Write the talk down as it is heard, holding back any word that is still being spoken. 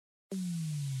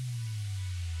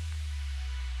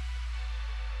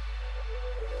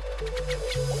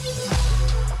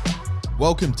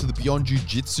Welcome to the Beyond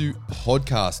Jiu-Jitsu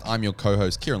podcast. I'm your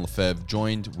co-host, Kieran Lefebvre,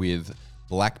 joined with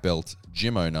black belt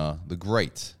gym owner, the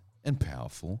great and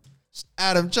powerful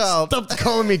Adam Charles. Stop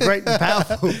calling me great and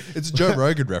powerful. It's a Joe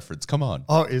Rogan reference. Come on.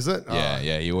 Oh, is it? Yeah, Oh.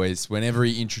 yeah. He always, whenever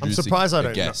he I'm introduces surprised I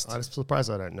don't guest. know. I'm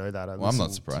surprised I don't know that. Well, I'm not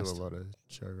listen surprised. to a lot of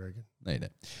Joe Rogan. No, you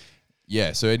don't.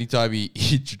 Yeah, so anytime he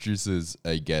introduces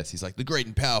a guest, he's like, the great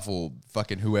and powerful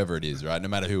fucking whoever it is, right? No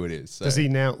matter who it is. So. Does he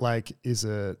now, like, is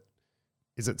it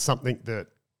something that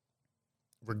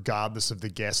regardless of the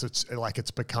guest,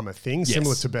 it's become a thing, Yes.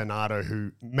 similar to Bernardo,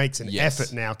 who makes an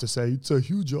effort now to say it's a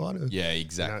huge honor. Yeah,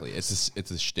 exactly. You know?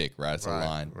 It's a shtick, right? It's a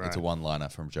line. Right. It's a one-liner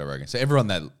from Joe Rogan. So everyone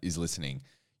that is listening,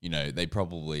 you know, they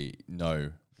probably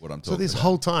know what I'm talking about. So this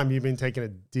whole time you've been taking a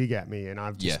dig at me, and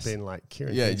I've just been like,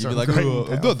 Kieran. Yeah, you'd be I'm like, great oh,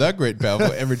 and I'm not that great and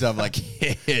powerful. Every time, like,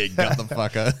 yeah, got the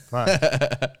fucker.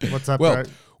 Right. What's up, well,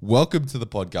 bro? welcome to the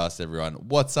podcast, everyone.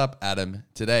 What's up, Adam?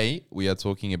 Today, we are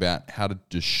talking about how to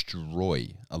destroy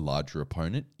a larger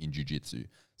opponent in jiu-jitsu.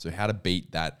 So how to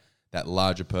beat that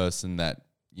larger person that,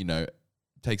 you know,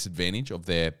 takes advantage of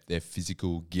their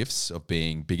physical gifts of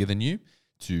being bigger than you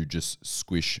to just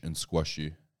squish and squash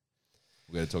you.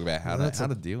 We're going to talk about how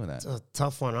to deal with that. It's a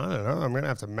tough one. I don't know. I'm going to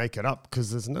have to make it up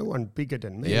because there's no one bigger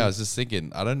than me. Yeah, I was just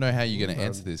thinking, I don't know how you're going to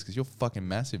answer this because you're fucking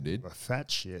massive, dude. I'm a fat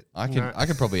shit. I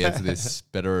can probably answer this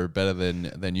better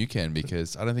than you can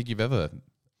because I don't think you've ever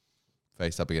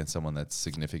faced up against someone that's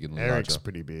significantly Eric's larger.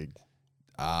 pretty big.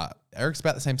 Eric's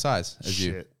about the same size as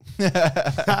you.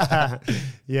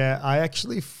 Yeah, I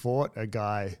actually fought a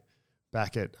guy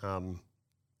back at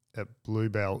Blue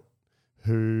Belt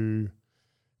who,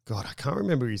 God, I can't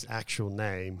remember his actual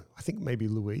name. I think maybe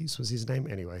Louise was his name.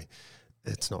 Anyway,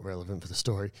 it's not relevant for the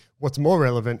story. What's more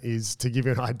relevant is to give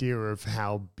you an idea of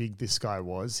how big this guy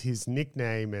was. His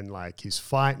nickname and like his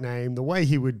fight name, the way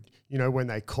he would, you know, when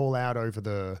they call out over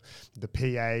the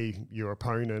PA, your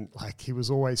opponent, like he was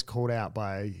always called out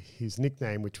by his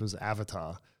nickname, which was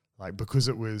Avatar. Like, because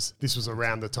this was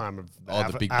around the time of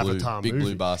the big Avatar blue, movie.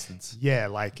 blue bastards. Yeah,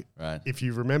 like Right. if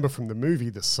you remember from the movie,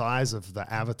 the size of the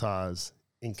avatars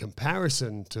in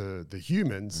comparison to the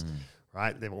humans,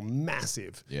 right? They were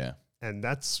massive. Yeah. And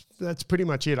that's pretty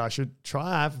much it. I should try.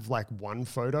 I have like one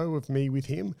photo of me with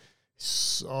him.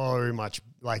 So much,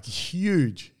 like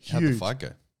huge. How'd the fight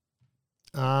go?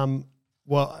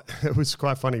 Well, it was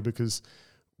quite funny because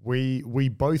we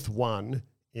both won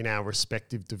in our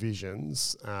respective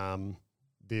divisions.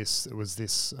 This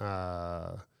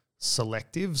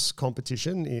selectives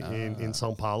competition in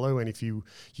Sao Paulo, and if you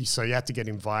had to get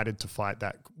invited to fight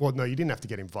that. Well, no, you didn't have to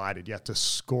get invited. You had to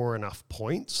score enough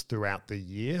points throughout the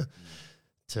year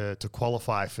to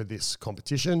qualify for this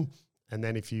competition, and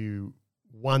then if you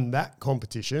won that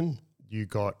competition, you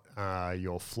got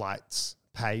your flights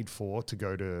paid for to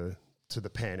go to the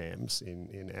Pan Ams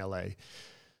in LA.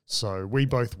 So we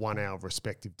both won our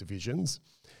respective divisions,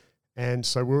 and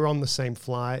so we were on the same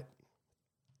flight.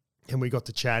 And we got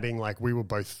to chatting, like we were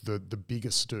both the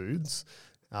biggest dudes,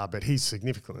 but he's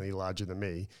significantly larger than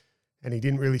me. And he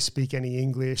didn't really speak any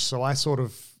English. So I sort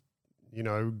of, you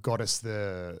know, got us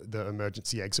the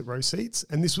emergency exit row seats.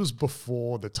 And this was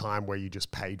before the time where you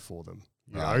just paid for them.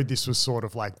 You know, this was sort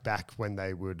of like back when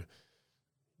they would,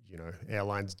 you know,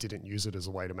 airlines didn't use it as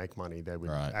a way to make money. They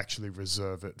would actually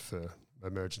reserve it for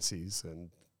emergencies and,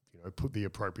 you know, put the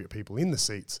appropriate people in the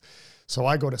seats. So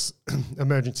I got a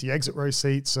emergency exit row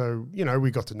seat. So, you know,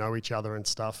 we got to know each other and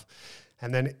stuff.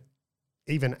 And then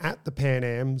even at the Pan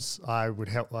Ams, I would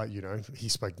help, like, you know, he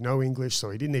spoke no English, so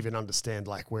he didn't even understand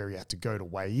like where he had to go to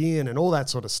weigh in and all that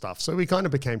sort of stuff. So we kind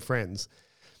of became friends.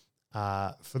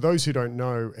 For those who don't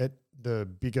know, at the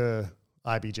bigger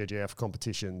IBJJF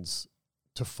competitions,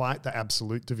 to fight the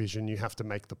absolute division, you have to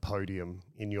make the podium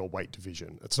in your weight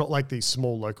division. It's not like these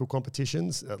small local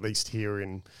competitions, at least here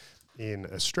in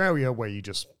Australia, where you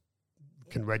just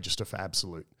can register for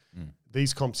absolute.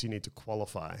 These comps, you need to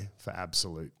qualify for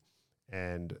absolute.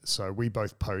 And so we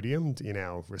both podiumed in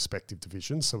our respective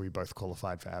divisions, so we both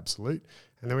qualified for absolute.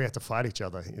 And then we had to fight each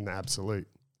other in the absolute.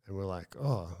 And we're like,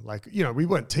 oh, like, you know, we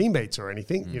weren't teammates or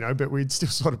anything, you know, but we'd still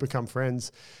sort of become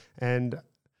friends. And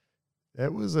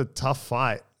it was a tough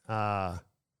fight.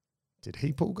 Did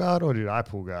he pull guard or did I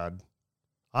pull guard?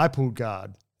 I pulled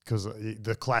guard because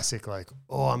the classic, like,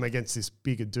 oh, I'm against this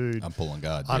bigger dude. I'm pulling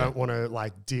guard. I don't want to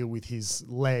like deal with his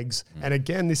legs. And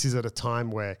again, this is at a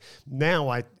time where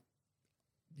now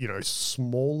you know,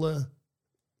 smaller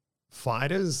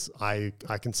fighters, I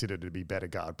consider to be better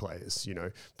guard players. You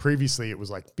know, previously it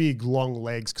was like big, long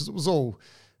legs because it was all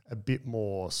a bit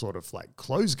more sort of like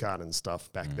closed guard and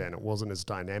stuff back then. It wasn't as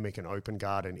dynamic, and open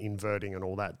guard and inverting and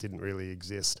all that didn't really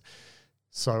exist.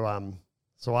 So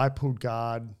So I pulled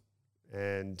guard,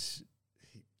 and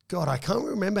God, I can't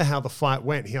remember how the fight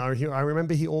went. I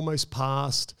remember he almost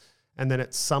passed, and then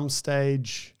at some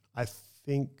stage, I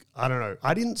don't know.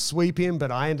 I didn't sweep him,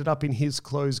 but I ended up in his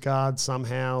closed guard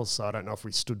somehow. So I don't know if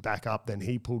we stood back up, then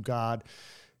he pulled guard,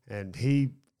 and he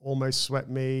almost swept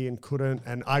me and couldn't.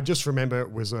 And I just remember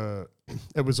it was a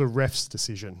ref's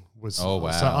decision. Oh,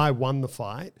 wow. So I won the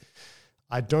fight.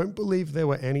 I don't believe there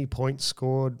were any points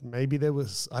scored. Maybe there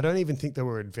was. I don't even think there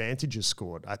were advantages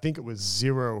scored. I think it was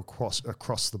 0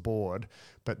 across the board,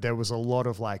 but there was a lot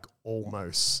of like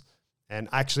almost. And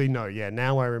actually, no, yeah,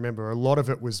 now I remember a lot of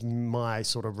it was my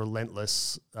sort of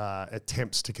relentless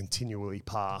attempts to continually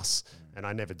pass. And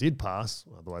I never did pass,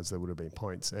 otherwise there would have been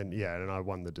points. And yeah, and I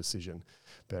won the decision.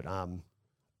 But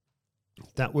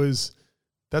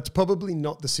that's probably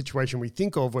not the situation we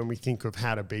think of when we think of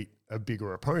how to beat a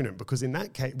bigger opponent. Because in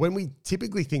that case, when we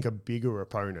typically think a bigger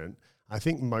opponent, I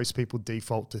think most people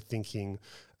default to thinking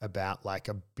about like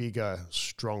a bigger,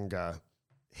 stronger,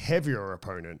 heavier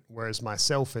opponent, whereas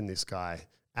myself and this guy,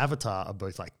 Avatar, are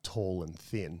both like tall and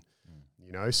thin,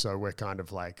 you know? So we're kind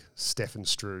of like Stefan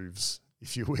Struves,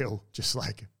 if you will, just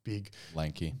like big,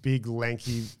 lanky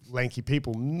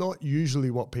people. Not usually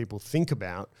what people think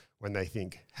about when they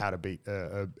think how to beat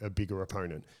a bigger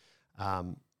opponent.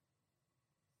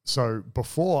 So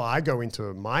before I go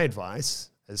into my advice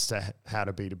as to how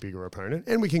to beat a bigger opponent,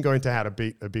 and we can go into how to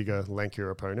beat a bigger,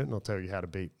 lankier opponent, and I'll tell you how to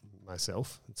beat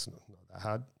myself. It's not that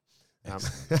hard.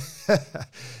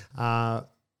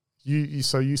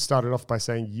 So you started off by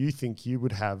saying you think you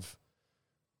would have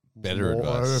better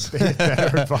advice.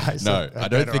 Better advice. No, I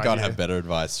don't think I'd have better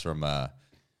advice from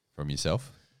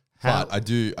yourself. But I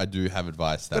do have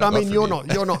advice that. But I mean, you're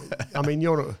not. I mean,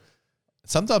 you're not.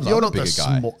 Sometimes you're I'm not a bigger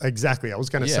the guy. Exactly. I was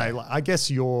going to say. Like, I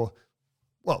guess you're.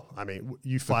 Well, I mean,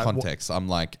 you fight. For context, I'm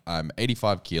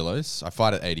 85 kilos. I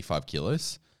fight at 85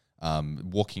 kilos.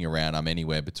 Walking around, I'm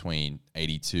anywhere between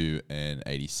 82 and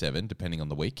 87, depending on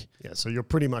the week. Yeah, so you're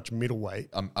pretty much middleweight.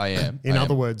 I am. In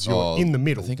other words, you're in the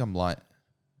middle. I think I'm light.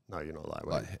 No, you're not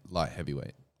lightweight. Light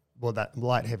heavyweight. Well, that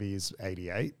light heavy is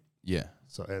 88. Yeah.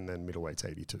 So and then middleweight's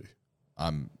 82.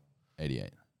 I'm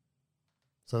 88.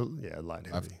 So yeah, light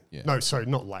heavy. Yeah. No, sorry,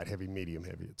 not light heavy, medium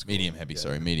heavy. It's medium heavy.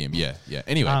 Sorry, medium. Yeah.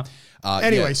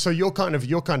 Anyway. So you're kind of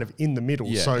in the middle.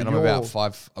 Yeah. So and I'm about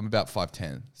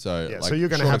 5'10". So yeah. So you're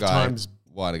going to have times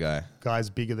wider guy, guys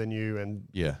bigger than you,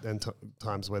 and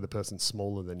times where the person's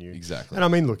smaller than you. Exactly. And I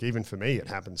mean, look, even for me, it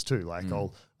happens too. Like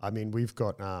we've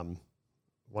got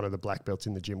one of the black belts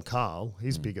in the gym, Carl.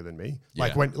 He's bigger than me.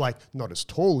 Yeah. Like not as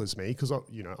tall as me because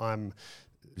I'm.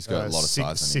 He's got a lot of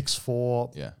size.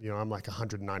 6'4". Yeah. You know, I'm like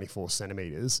 194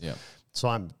 centimeters. Yeah. So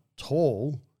I'm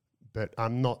tall, but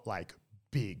I'm not like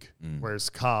big. Whereas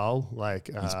Carl, like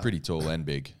he's pretty tall and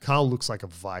big. Carl looks like a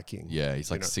Viking. Yeah,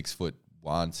 he's like 6'1",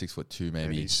 6'2"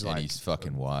 maybe, and he's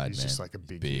fucking wide. He's just like a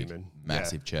big human,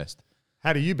 massive chest.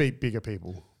 How do you beat bigger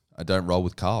people? I don't roll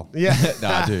with Carl. Yeah, no,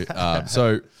 I do.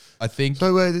 So I think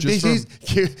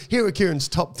here are Kieran's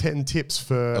top 10 tips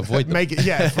for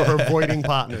avoiding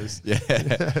partners.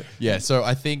 Yeah. So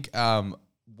I think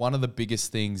one of the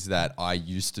biggest things that I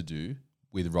used to do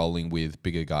with rolling with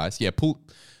bigger guys,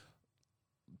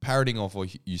 parroting off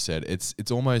what you said,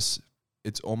 it's almost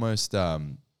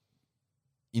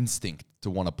instinct to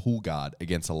want to pull guard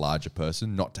against a larger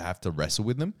person, not to have to wrestle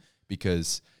with them,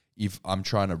 because if I'm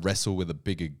trying to wrestle with a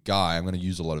bigger guy, I'm going to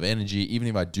use a lot of energy. Even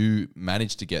if I do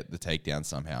manage to get the takedown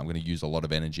somehow, I'm going to use a lot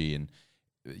of energy. And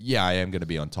yeah, I am going to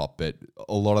be on top. But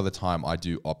a lot of the time I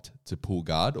do opt to pull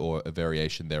guard or a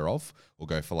variation thereof, or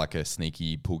go for like a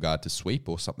sneaky pull guard to sweep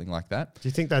or something like that. Do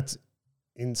you think that's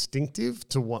instinctive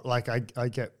to what, like I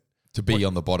get... To be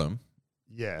on the bottom?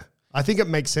 Yeah. I think it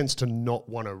makes sense to not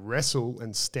want to wrestle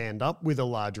and stand up with a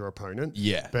larger opponent.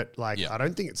 Yeah. But I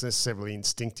don't think it's necessarily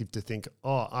instinctive to think,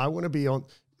 I want to be on.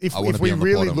 If we we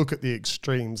really look at the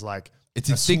extremes, like it's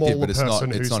instinctive, but it's not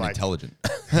intelligent.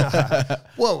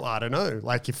 Well, I don't know.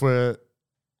 Like if we're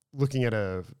looking at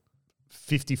a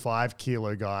 55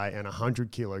 kilo guy and a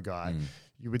 100 kilo guy,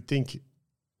 you would think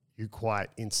you quite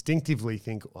instinctively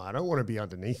think, I don't want to be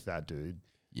underneath that dude.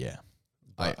 Yeah.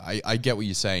 I get what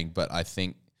you're saying, but I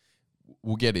think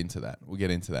we'll get into that.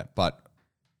 But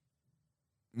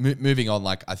moving on,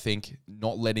 like I think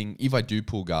if I do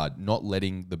pull guard, not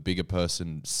letting the bigger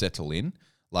person settle in.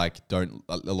 Like a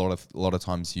lot of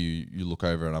times you look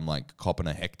over and I'm like copping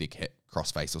a hectic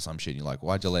crossface or some shit. And you're like,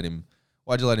 why'd you let him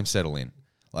settle in?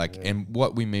 Like, and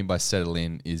what we mean by settle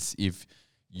in is if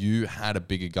you had a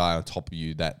bigger guy on top of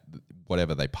you that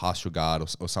whatever, they pass your guard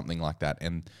or something like that,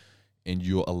 and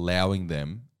you're allowing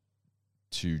them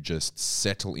to just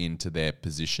settle into their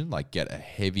position, like get a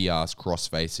heavy ass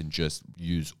crossface and just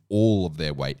use all of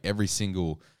their weight, every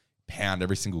single pound,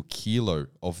 every single kilo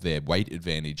of their weight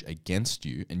advantage against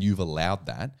you, and you've allowed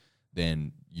that,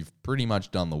 then you've pretty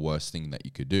much done the worst thing that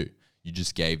you could do. You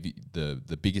just gave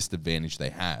the biggest advantage they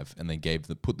have, and then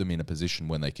put them in a position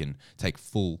when they can make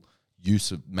full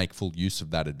use of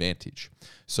that advantage.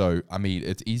 So, I mean,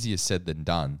 it's easier said than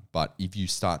done, but if you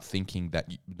start thinking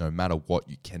that no matter what,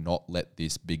 you cannot let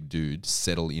this big dude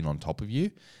settle in on top of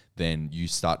you, then you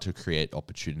start to create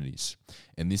opportunities.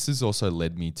 And this has also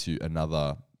led me to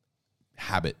another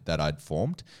habit that I'd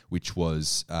formed, which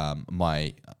was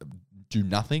my do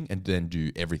nothing and then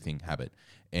do everything habit.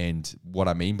 And what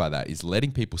I mean by that is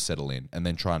letting people settle in and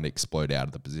then trying to explode out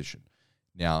of the position.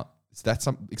 Now,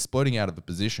 exploding out of the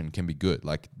position can be good.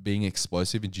 Like being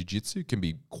explosive in jiu-jitsu can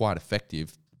be quite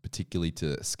effective, particularly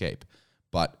to escape.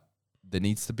 But there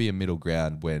needs to be a middle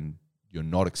ground when you're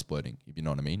not exploding, if you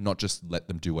know what I mean. Not just let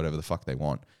them do whatever the fuck they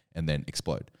want and then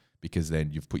explode, because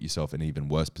then you've put yourself in an even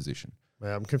worse position.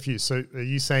 I'm confused. So are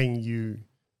you saying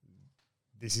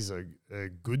this is a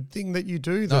good thing that you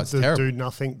do? No, it's terrible. Do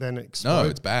nothing, then explode? No,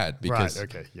 it's bad. Because, right,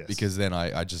 okay, yes. Because then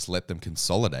I just let them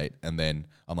consolidate, and then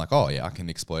I'm like, oh yeah, I can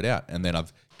explode out. And then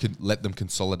I've let them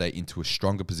consolidate into a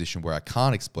stronger position where I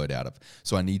can't explode out of.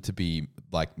 So I need to be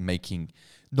like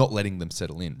not letting them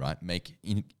settle in, right?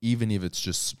 Even if it's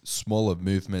just smaller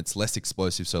movements, less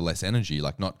explosive, so less energy,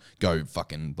 like not go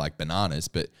fucking like bananas,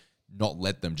 but not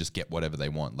let them just get whatever they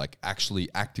want, like actually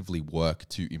actively work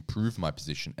to improve my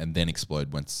position and then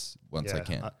explode once I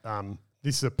can.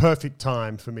 This is a perfect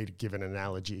time for me to give an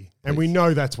analogy. And Please. We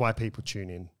know that's why people tune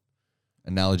in.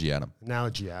 Analogy, Adam.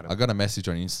 I got a message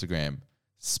on Instagram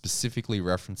specifically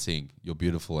referencing your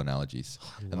beautiful analogies.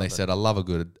 And they said, I love a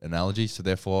good analogy, so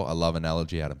therefore I love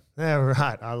Analogy Adam. Yeah,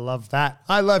 right. I love that.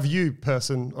 I love you,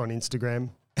 person on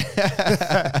Instagram.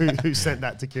 who sent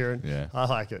that to Kieran. Yeah. I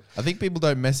like it. I think people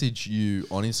don't message you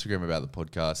on Instagram about the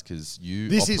podcast because you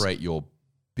operate your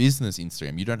business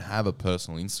Instagram. You don't have a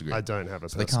personal Instagram. I don't have a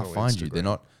personal Instagram. They can't find you. They're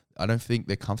not. I don't think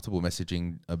they're comfortable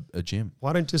messaging a gym.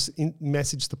 Why don't just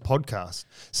message the podcast?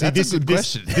 See, That's a good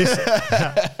question.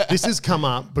 This has come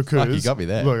up because you got me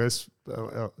there.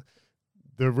 Look,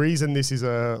 the reason this is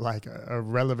a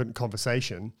relevant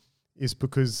conversation is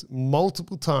because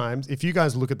multiple times, if you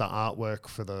guys look at the artwork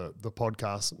for the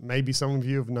podcast, maybe some of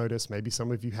you have noticed, maybe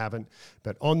some of you haven't,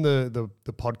 but on the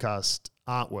podcast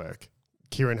artwork,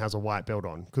 Kieran has a white belt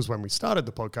on, because when we started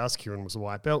the podcast, Kieran was a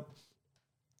white belt.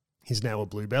 He's now a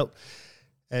blue belt.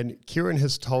 And Kieran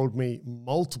has told me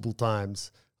multiple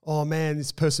times, oh man,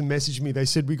 this person messaged me. They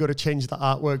said we got to change the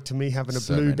artwork to me having a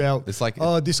blue belt. It's like,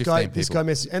 oh, this guy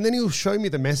messaged. And then he'll show me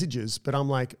the messages, but I'm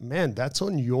like, man, that's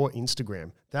on your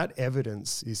Instagram. That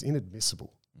evidence is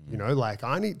inadmissible. You know, like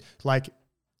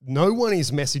no one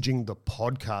is messaging the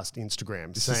podcast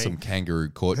Instagram This saying, is some kangaroo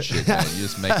court shit, man. You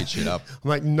just making shit up. I'm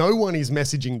like, no one is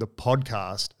messaging the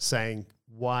podcast saying,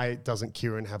 why doesn't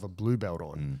Kieran have a blue belt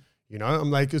on? You know,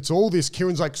 I'm like, it's all this.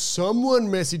 Kieran's like, someone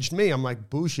messaged me. I'm like,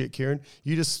 bullshit, Kieran.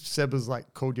 You just said was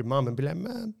like, called your mum and be like,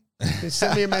 Mum,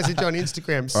 send me a message on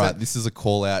Instagram. All right, this is a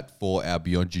call out for our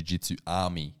Beyond Jiu-Jitsu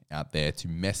army out there to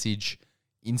message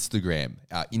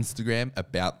our Instagram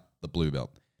about the blue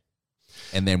belt.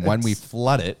 And then when we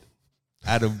flood it,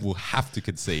 Adam will have to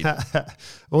concede.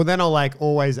 Well, then I'll like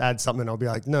always add something. I'll be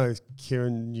like, no,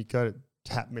 Kieran, you got to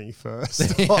tap me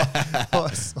first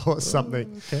or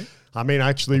something. Okay. I mean,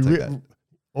 actually,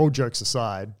 all jokes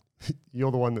aside, you're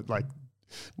the one that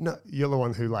you're the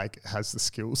one who like has the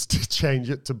skills to change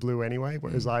it to blue anyway,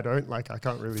 whereas I don't. Like, I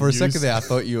can't really. For a second there, I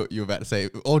thought you were about to say,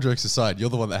 all jokes aside, you're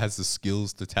the one that has the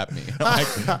skills to tap me. I'm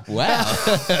like, wow.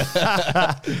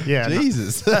 Yeah.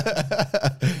 Jesus.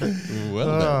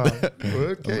 Well done.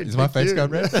 Okay. Is my face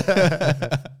going red?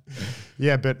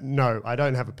 Yeah, but no, I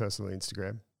don't have a personal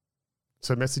Instagram.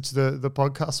 So message the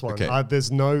podcast one.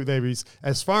 Okay. There is,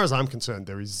 as far as I'm concerned,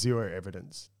 there is zero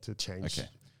evidence to change. Okay.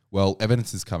 Well,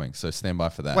 evidence is coming, so stand by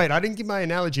for that. Wait, I didn't give my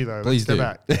analogy though. Please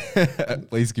Let's do. go back.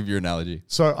 Please give your analogy.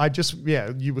 So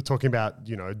you were talking about,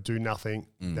 do nothing,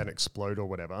 then explode or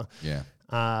whatever. Yeah.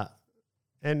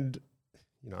 And,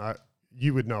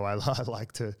 you would know I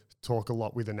like to talk a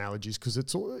lot with analogies because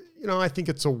it's, I think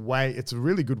it's a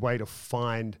really good way to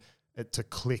find it to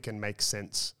click and make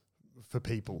sense for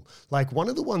people. Like one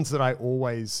of the ones that I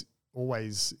always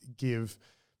give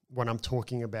when I'm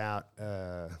talking about,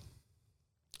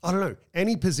 I don't know,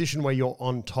 any position where you're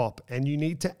on top and you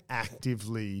need to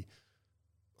actively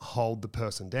hold the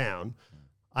person down.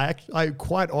 I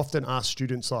quite often ask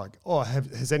students like, oh,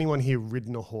 has anyone here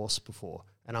ridden a horse before?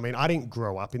 And I mean, I didn't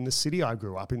grow up in the city. I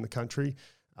grew up in the country.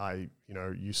 I,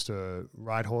 used to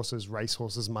ride horses, race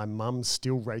horses. My mum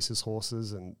still races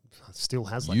horses and still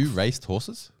has You raced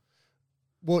horses?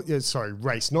 Well, yeah, sorry,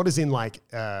 race. Not as in like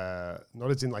the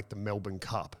Melbourne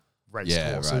Cup race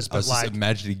horses. Right. I was but just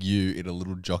imagining you in a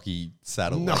little jockey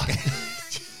saddle. No.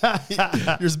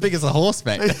 You're as big as a horse,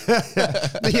 mate.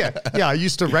 yeah. I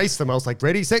used to race them. I was like,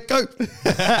 ready, set, go.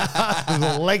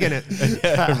 Legging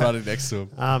it. Running next to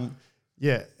him.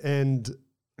 Yeah, and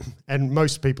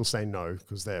most people say no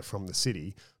because they're from the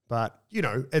city. But,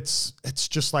 it's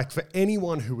just like for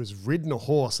anyone who has ridden a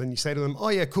horse and you say to them, oh,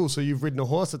 yeah, cool, so you've ridden a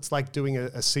horse, it's like doing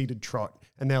a seated trot.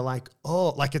 And they're like, oh,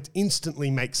 like it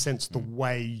instantly makes sense the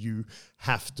way you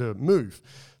have to move.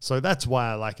 So that's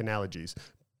why I like analogies.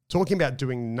 Talking about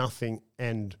doing nothing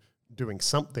and doing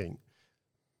something,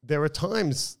 there are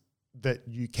times that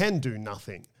you can do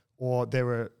nothing, or there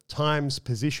are times,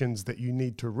 positions that you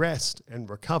need to rest and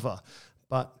recover.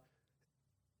 But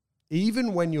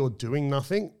even when you're doing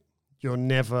nothing, you're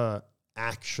never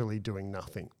actually doing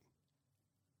nothing.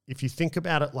 If you think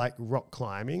about it like rock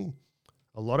climbing,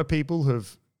 a lot of people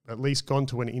have at least gone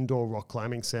to an indoor rock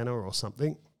climbing center or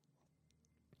something.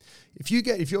 If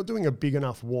you're doing a big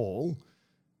enough wall,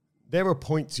 there are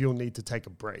points you'll need to take a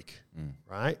break,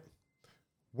 right?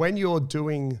 When you're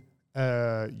doing,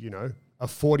 a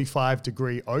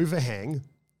 45-degree overhang,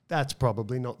 that's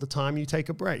probably not the time you take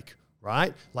a break,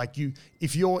 right? Like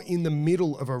if you're in the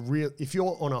middle of if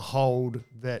you're on a hold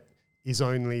that is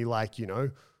only like,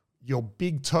 your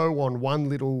big toe on one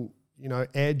little,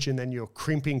 edge and then you're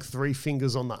crimping 3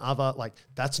 fingers on the other, like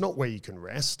that's not where you can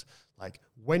rest. Like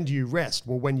when do you rest?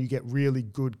 Well, when you get really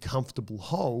good, comfortable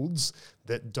holds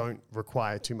that don't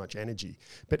require too much energy.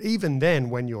 But even then,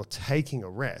 when you're taking a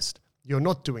rest, you're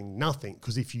not doing nothing,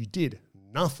 because if you did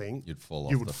nothing, you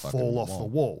would fall off the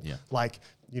wall. Yeah. Like,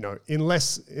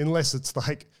 unless it's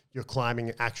like you're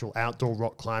climbing actual outdoor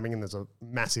rock climbing and there's a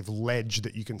massive ledge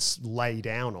that you can lay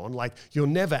down on, like you're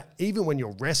never, even when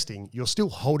you're resting, you're still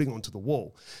holding onto the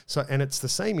wall. So, and it's the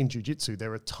same in jiu-jitsu.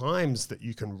 There are times that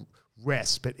you can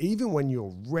rest, but even when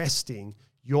you're resting,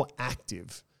 you're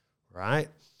active, right?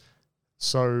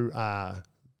 So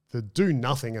the do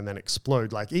nothing and then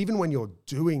explode, like even when you're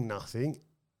doing nothing,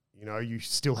 you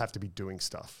still have to be doing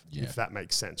stuff, if that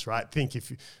makes sense, right? Think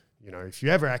if you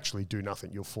ever actually do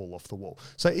nothing, you'll fall off the wall.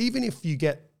 So even if you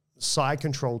get side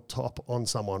control top on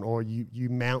someone or you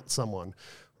mount someone,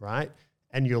 right?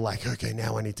 And you're like, okay,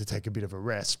 now I need to take a bit of a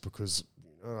rest because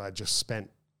I just spent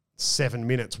 7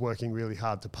 minutes working really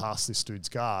hard to pass this dude's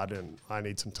guard and I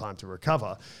need some time to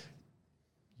recover.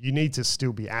 You need to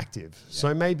still be active. Yeah.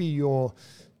 So maybe your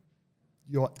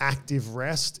active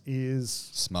rest is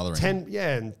smothering.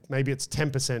 And maybe it's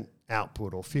 10%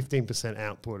 output or 15%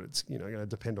 output. It's going to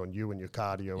depend on you and your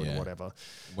cardio and whatever.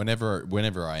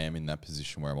 Whenever I am in that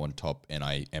position where I'm on top and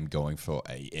I am going for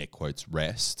a air quotes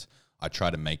rest, I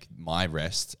try to make my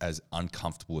rest as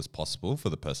uncomfortable as possible for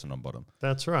the person on bottom.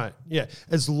 That's right. Yeah.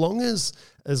 As long as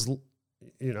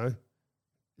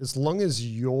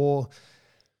your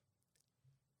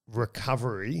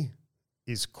recovery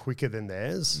is quicker than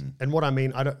theirs. And what I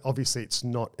mean, obviously it's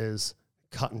not as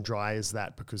cut and dry as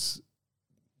that because,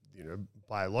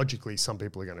 biologically some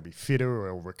people are going to be fitter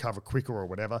or recover quicker or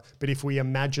whatever. But if we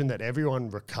imagine that everyone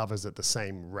recovers at the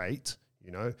same rate,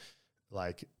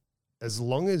 like as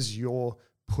long as you're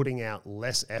putting out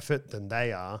less effort than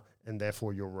they are and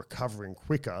therefore you're recovering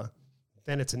quicker,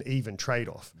 then it's an even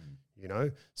trade-off.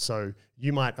 So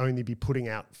you might only be putting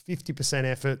out 50%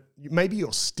 effort. Maybe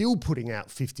you're still putting out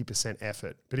 50%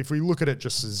 effort. But if we look at it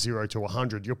just as 0 to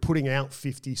 100, you're putting out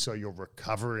 50, so you're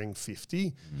recovering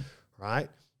 50, right?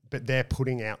 But they're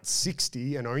putting out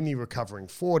 60 and only recovering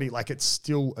 40. Like it's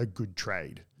still a good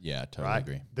trade. Yeah, I totally right?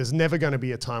 agree. There's never going to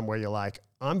be a time where you're like,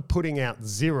 I'm putting out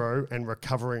 0 and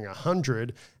recovering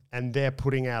 100 and they're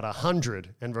putting out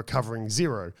 100 and recovering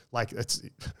 0. Like it's...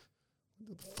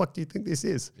 What the fuck do you think this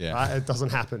is? Yeah. Right? It doesn't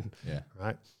happen. Yeah.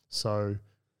 Right. So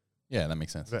yeah, that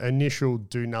makes sense. the initial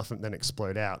do nothing then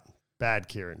explode out. Bad,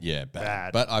 Kieran. Yeah,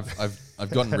 bad. But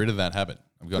I've gotten rid of that habit.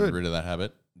 I've gotten rid of that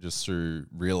habit just through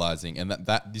realizing, and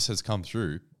that this has come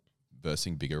through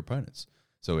versing bigger opponents.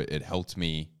 So it helped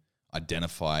me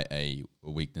identify a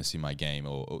weakness in my game,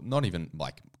 or not even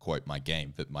like quote my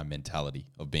game, but my mentality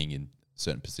of being in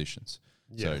certain positions.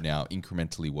 Yeah. So now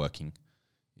incrementally working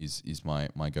is my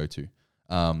go-to.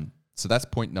 So that's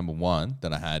point number 1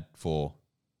 that I had for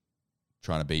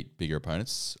trying to beat bigger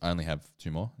opponents. I only have 2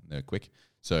 more. They're quick.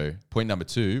 So point number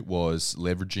 2 was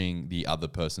leveraging the other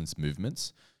person's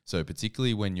movements. So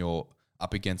particularly when you're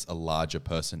up against a larger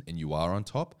person and you are on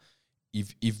top,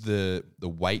 if the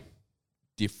weight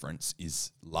difference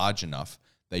is large enough,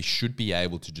 they should be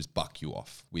able to just buck you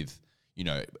off with,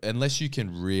 unless you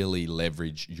can really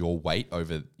leverage your weight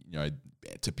over,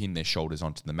 to pin their shoulders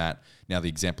onto the mat. Now, the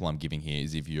example I'm giving here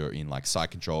is if you're in like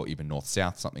side control, even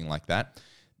north-south, something like that,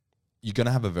 you're going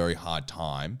to have a very hard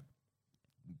time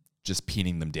just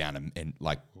pinning them down and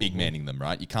like big manning them,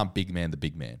 right? You can't big man the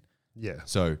big man. Yeah.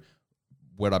 So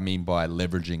what I mean by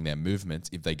leveraging their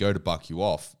movements, if they go to buck you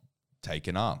off, take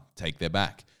an arm, take their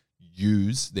back,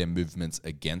 use their movements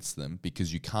against them,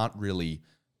 because you can't really,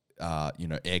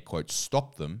 air quotes,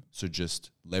 stop them. So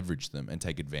just leverage them and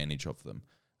take advantage of them.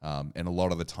 And a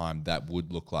lot of the time that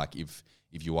would look like if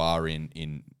you are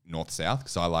in north-south,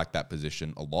 because I like that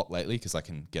position a lot lately because I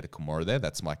can get a Kimura there.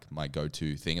 That's my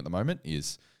go-to thing at the moment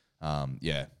is,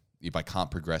 if I can't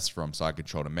progress from side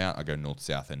control to mount, I go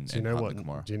north-south and hunt the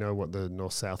Kimura. Do you know what the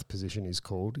north-south position is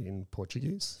called in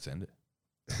Portuguese? Send it.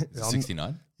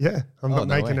 69? Yeah, I'm not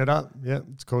making way. it up. Yeah,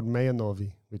 it's called meia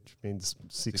nove, which means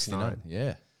 69.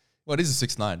 Yeah. Well, it is a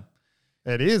 6'9".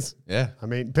 It is. Yeah. I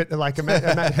mean, but like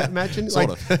imagine Sort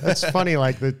like of. it's funny,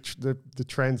 like the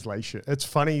translation. It's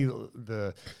funny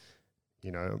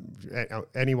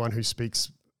anyone who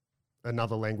speaks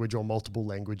another language or multiple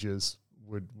languages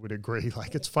would agree.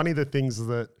 Like, it's funny the things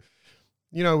that,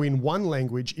 in one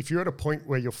language, if you're at a point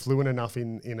where you're fluent enough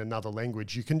in another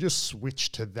language, you can just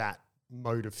switch to that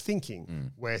mode of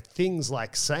thinking where things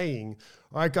like saying,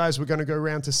 all right, guys, we're going to go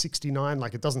round to 69.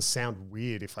 Like, it doesn't sound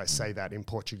weird if I say that in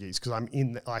Portuguese because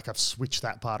I've switched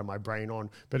that part of my brain on.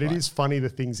 But it is funny the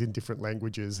things in different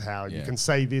languages, how you can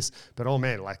say this, but oh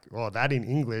man, like, oh, that in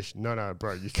English. No,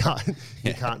 bro, you can't,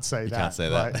 you can't say that. You can't say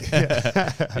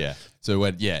that. Yeah. So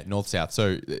north-south.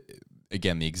 So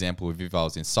again, the example of if I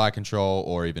was in side control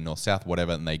or even north-south,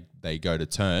 whatever, and they go to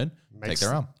turn, take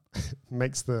their arm.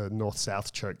 Makes the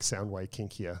north-south choke sound way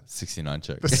kinkier. 69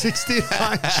 choke. The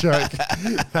 69 choke.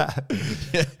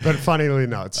 But funnily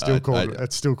enough,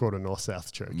 it's still called a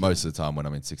north-south choke. Most of the time when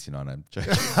I'm in 69, I'm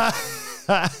choking.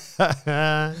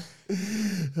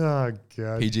 Oh,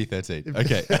 God. PG-13.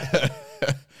 Okay.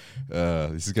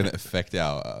 This is going to affect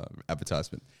our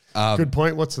advertisement. Good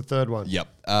point. What's the third one? Yep.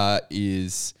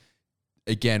 Is...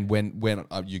 Again, when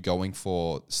you're going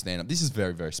for stand-up, this is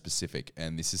very, very specific,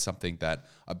 and this is something that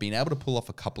I've been able to pull off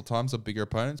a couple times of bigger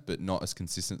opponents, but not as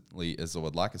consistently as I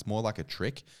would like. It's more like a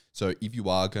trick. So if you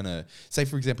are going to, say,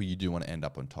 for example, you do want to end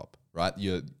up on top, right?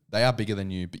 They are bigger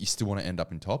than you, but you still want to end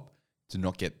up in top to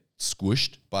not get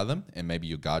squished by them, and maybe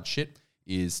your guard shit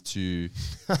is to...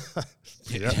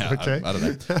 okay. I don't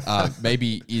know.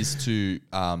 Maybe is to...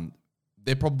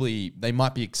 they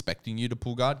might be expecting you to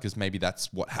pull guard because maybe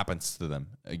that's what happens to them.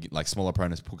 Like small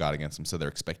opponents pull guard against them, so they're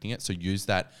expecting it. So use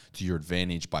that to your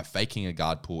advantage by faking a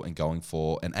guard pull and going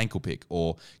for an ankle pick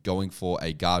or going for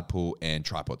a guard pull and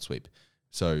tripod sweep.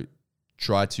 So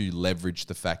try to leverage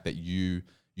the fact that you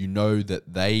know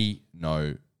that they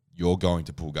know you're going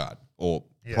to pull guard or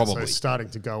probably. So starting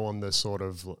to go on the sort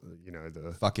of,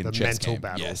 the fucking the chess mental game.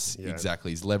 battle. Yes, Yeah.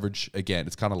 exactly. It's leverage, again,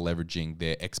 it's kind of leveraging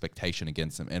their expectation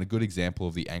against them. And a good example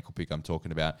of the ankle pick I'm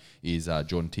talking about is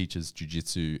Jordan Teacher's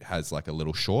Jiu-Jitsu has like a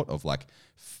little short of like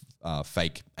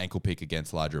fake ankle pick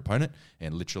against a larger opponent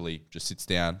and literally just sits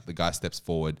down, the guy steps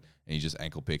forward and he just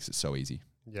ankle picks. It's so easy.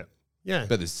 Yeah. Yeah.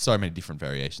 But there's so many different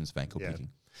variations of ankle picking.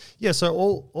 Yeah, so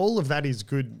all of that is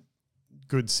good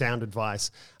sound advice.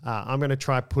 I'm going to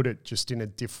try put it just in a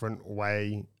different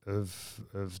way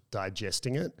of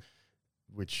digesting it,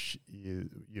 which is,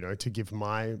 to give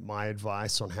my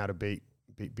advice on how to beat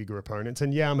bigger opponents.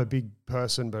 And yeah, I'm a big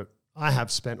person, but I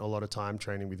have spent a lot of time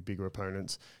training with bigger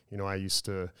opponents. I used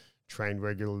to train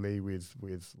regularly with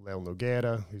Leo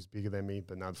Nogueira, who's bigger than me,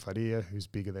 Bernardo Faria, who's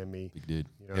bigger than me. Big dude.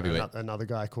 Heavyweight. Another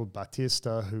guy called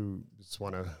Batista, who is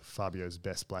one of Fabio's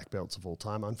best black belts of all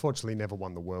time. Unfortunately, never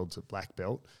won the worlds at black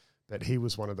belt, but he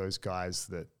was one of those guys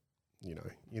that,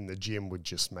 in the gym would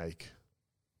just make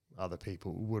other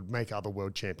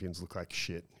world champions look like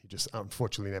shit. He just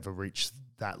unfortunately never reached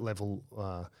that level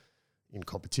in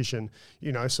competition.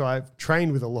 So I've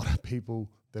trained with a lot of people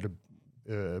that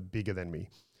are bigger than me.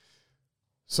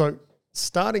 So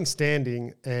starting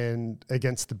standing and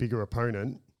against the bigger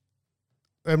opponent,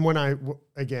 and when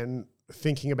again,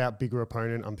 thinking about bigger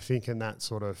opponent, I'm thinking that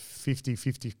sort of 50,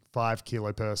 55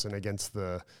 kilo person against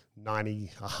the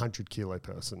 90, 100 kilo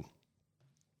person.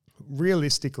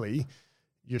 Realistically,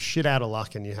 you're shit out of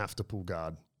luck and you have to pull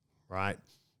guard, right?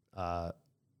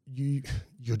 You're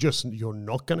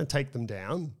not going to take them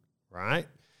down, right?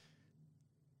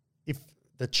 If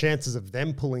the chances of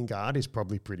them pulling guard is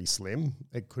probably pretty slim.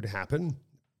 It could happen.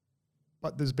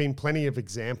 But there's been plenty of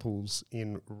examples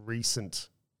in not recent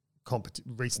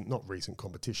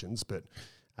competitions, but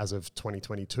as of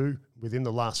 2022. Within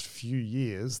the last few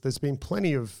years, there's been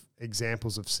plenty of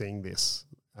examples of seeing this.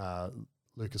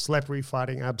 Lucas Lepre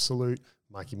fighting Absolute,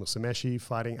 Mikey Musumeci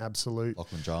fighting Absolute,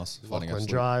 Lachlan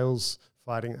Giles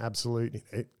fighting Absolute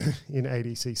in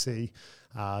ADCC.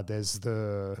 There's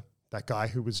that guy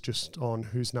who was just on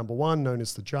Who's Number One, known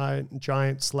as the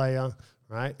Giant Slayer,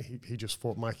 right? He just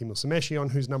fought Mikey Musumeci on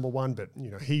Who's Number One, but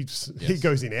he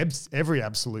goes in every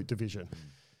Absolute division.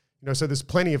 So there's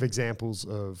plenty of examples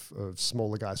of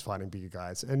smaller guys fighting bigger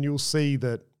guys, and you'll see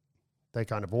that they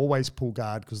kind of always pull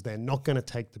guard because they're not going to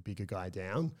take the bigger guy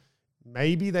down.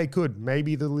 Maybe they could.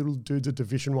 Maybe the little dude's a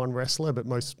Division 1 wrestler, but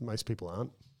most people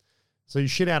aren't. So you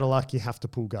shit out of luck, you have to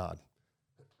pull guard.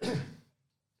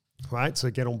 Right?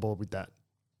 So get on board with that.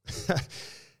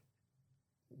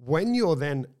 When you're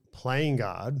then playing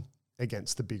guard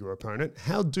against the bigger opponent,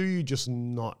 how do you just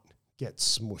not get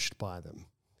smushed by them?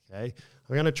 Okay?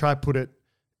 I'm going to try put it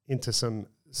into some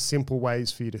simple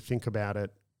ways for you to think about it,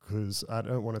 because I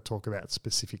don't want to talk about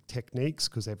specific techniques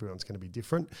because everyone's going to be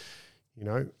different,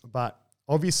 but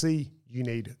obviously you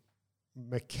need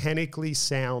mechanically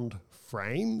sound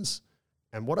frames.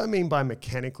 And what I mean by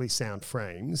mechanically sound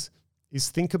frames is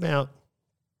think about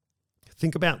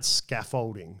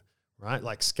scaffolding, right?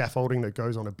 Like scaffolding that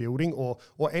goes on a building or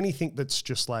anything that's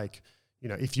just like,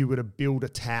 if you were to build a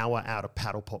tower out of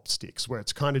paddle pop sticks, where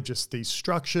it's kind of just these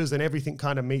structures and everything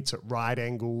kind of meets at right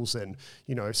angles, and,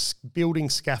 building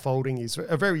scaffolding is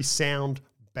a very sound,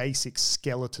 basic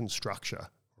skeleton structure,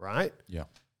 right? Yeah.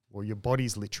 Well, your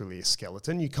body's literally a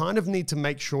skeleton. You kind of need to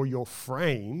make sure your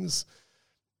frames,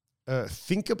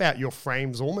 think about your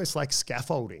frames almost like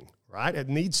scaffolding, right? It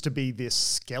needs to be this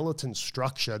skeleton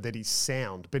structure that is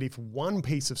sound. But if one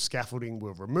piece of scaffolding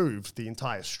were removed, the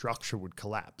entire structure would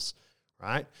collapse.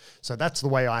 Right? So that's the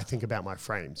way I think about my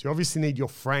frames. You obviously need your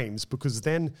frames because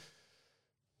then,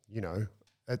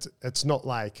 it's not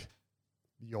like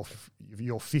your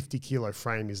 50 kilo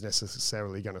frame is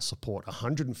necessarily going to support a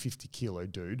 150 kilo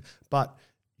dude, but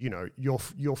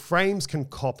your frames can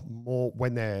cop more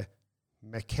when they're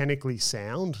mechanically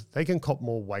sound. They can cop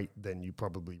more weight than you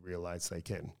probably realize they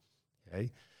can.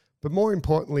 Okay. But more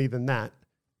importantly than that,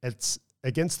 it's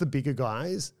against the bigger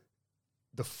guys,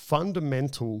 the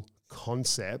fundamental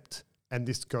concept, and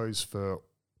this goes for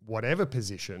whatever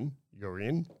position you're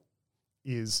in,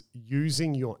 is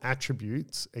using your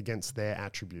attributes against their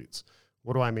attributes.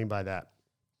 What do I mean by that?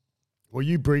 Well,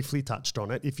 you briefly touched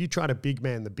on it. If you try to big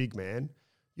man the big man,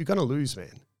 you're going to lose,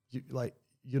 man.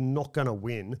 You're not going to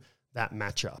win that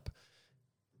matchup.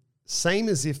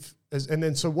 Same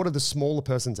so what are the smaller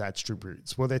person's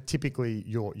attributes? Well, they're typically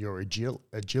your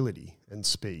agility and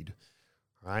speed.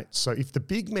 Right. So if the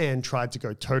big man tried to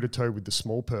go toe-to-toe with the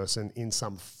small person in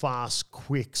some fast,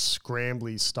 quick,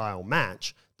 scrambly style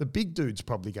match, the big dude's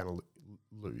probably going to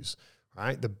lose.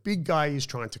 Right. The big guy is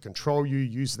trying to control you,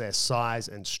 use their size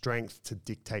and strength to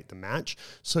dictate the match.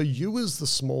 So you as the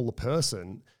smaller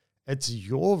person, it's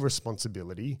your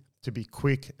responsibility to be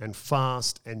quick and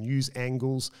fast and use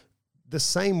angles the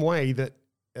same way that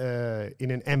in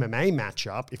an MMA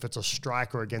matchup, if it's a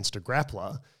striker against a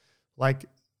grappler, like,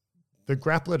 the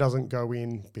grappler doesn't go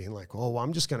in being like, oh, well,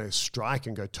 I'm just going to strike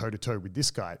and go toe-to-toe with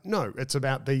this guy. No, it's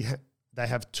about they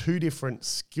have two different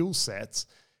skill sets,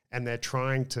 and they're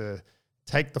trying to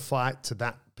take the fight to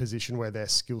that position where their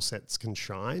skill sets can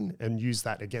shine and use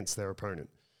that against their opponent.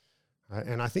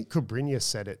 And I think Cobrinha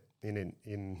said it in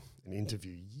an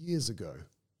interview years ago,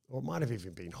 or it might have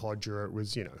even been Hodger. It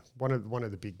was, one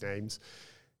of the big names.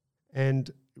 And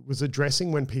it was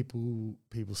addressing when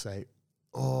people say,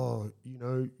 oh,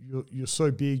 you're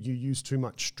so big, you use too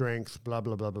much strength, blah,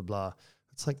 blah, blah, blah, blah.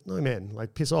 It's like, no, man,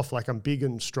 like piss off. Like I'm big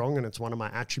and strong and it's one of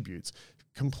my attributes.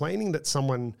 Complaining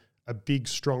that a big,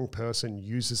 strong person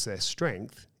uses their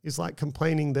strength is like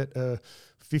complaining that a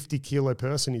 50 kilo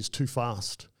person is too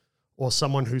fast, or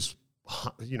someone who's,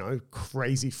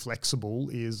 crazy flexible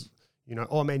is,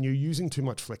 oh man, you're using too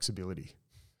much flexibility.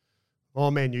 Oh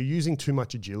man, you're using too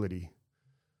much agility.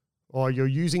 Or you're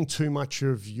using too much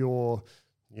of your,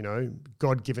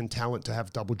 God-given talent to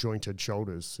have double-jointed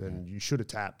shoulders and you should have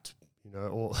tapped,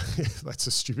 or that's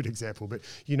a stupid example. But,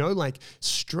 like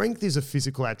strength is a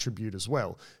physical attribute as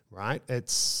well, right?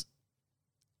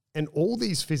 And all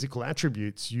these physical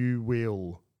attributes you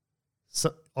will,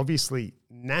 so obviously,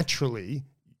 naturally,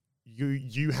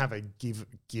 you have a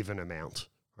given amount,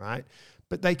 right?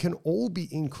 But they can all be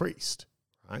increased,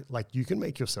 right? Like you can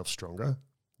make yourself stronger.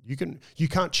 You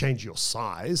can't change your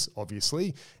size,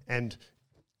 obviously, and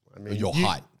I mean your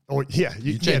height. Or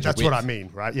that's what I mean,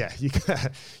 right? Yeah,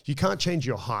 you can't change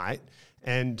your height,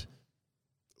 and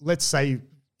let's say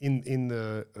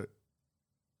in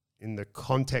in the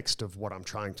context of what I'm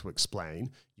trying to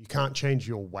explain, you can't change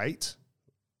your weight.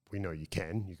 We know you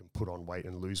can put on weight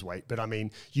and lose weight, but I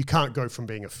mean, you can't go from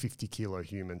being a 50 kilo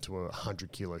human to a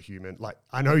 100 kilo human. Like,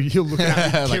 I know you're looking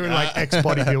at me, Kieran, like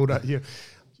ex-bodybuilder here,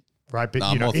 right? But No,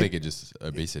 I'm more thinking just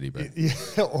obesity, bro.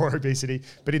 Yeah, or obesity.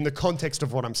 But in the context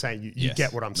of what I'm saying, you Yes.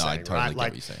 get what I'm No, I saying, totally right? get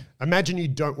Like, what you're saying. imagine you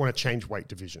don't want to change weight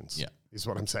divisions. Yeah. Is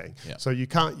what I'm saying. Yeah. So you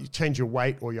can't change your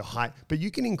weight or your height, but you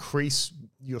can increase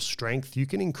your strength, you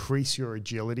can increase your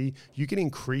agility, you can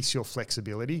increase your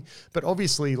flexibility. But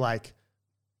obviously, like,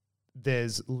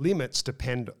 there's limits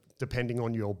depending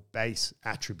on your base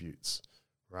attributes,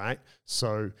 right?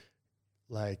 So,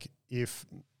 like, if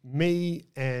me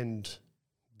and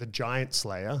the Giant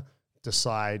Slayer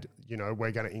decide, you know,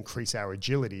 we're going to increase our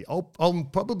agility, I'll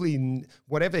probably,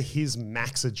 whatever his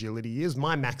max agility is,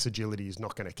 my max agility is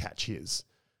not going to catch his.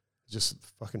 Just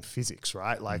fucking physics,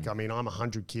 right? Like, I mean, I'm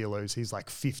 100 kilos, he's like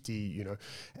 50, you know.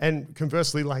 And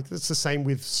conversely, like, that's the same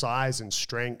with size and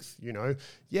strength, you know.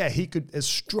 Yeah, he could, as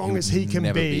strong as he can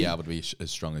never be. be able to be as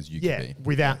strong as you Yeah, can be.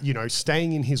 without, you know,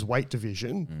 staying in his weight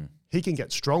division, he can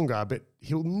get stronger, but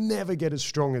he'll never get as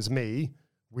strong as me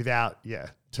without,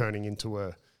 turning into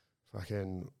a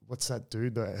fucking, what's that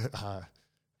dude? The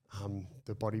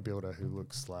bodybuilder who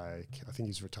looks like, I think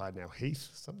he's retired now, Heath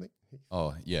something?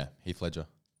 Oh, yeah. Heath Ledger.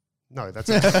 No, that's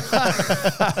No,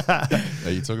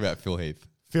 you're talking about Phil Heath.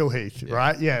 Phil Heath,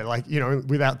 right? Yeah, like, you know,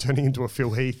 without turning into a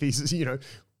Phil Heath, he's, you know,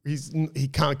 he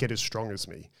can't get as strong as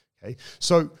me. Okay,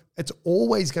 so it's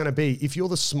always going to be, if you're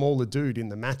the smaller dude in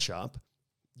the matchup,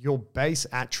 your base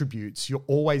attributes, you're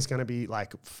always going to be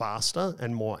like faster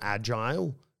and more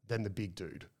agile than the big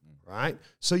dude, right?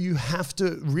 So you have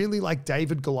to really, like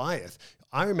David Goliath.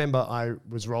 I remember I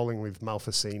was rolling with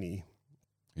Malfacini.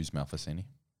 Who's Malfacini?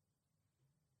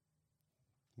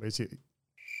 Where's he?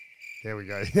 There we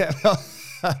go. Yeah,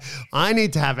 I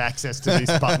need to have access to these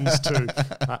buttons too.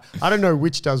 I don't know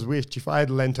which does which. If I had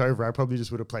leant over, I probably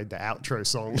just would have played the outro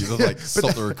song. You look like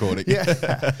stop the recording.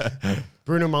 Yeah.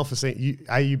 Bruno Malfacini,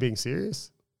 are you being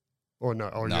serious? Or no?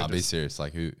 Or Nah, be serious.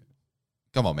 Like, who?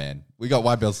 Come on, man. We got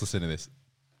white belts listening to this.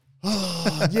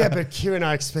 Oh, yeah, but Kieran,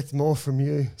 I expect more from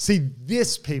you. See,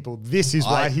 this is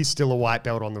why he's still a white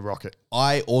belt on the Rocket.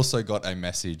 I also got a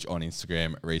message on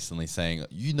Instagram recently saying,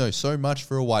 "You know so much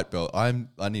for a white belt. I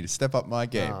need to step up my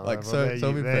game." Oh, like, well,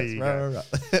 so there impressed. you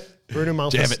Right. Bruno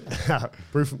Damn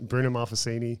Bruno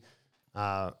Malfacini,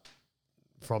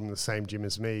 from the same gym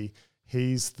as me.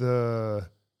 He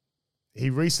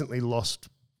recently lost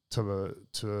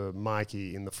to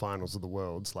Mikey in the finals of the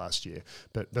Worlds last year.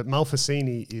 But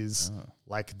Malfacini is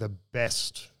like the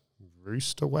best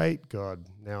rooster weight. God,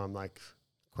 now I'm like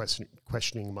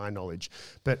questioning my knowledge.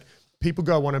 But people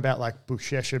go on about like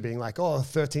Buchecha being like,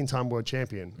 13-time world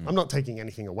champion. I'm not taking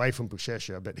anything away from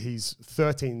Buchecha, but he's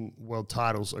 13 world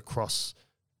titles across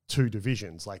 2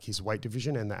 divisions, like his weight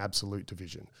division and the absolute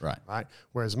division. Right.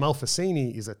 Whereas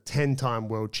Malfacini is a 10-time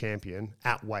world champion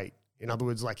at weight. In other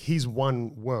words, like, he's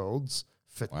won worlds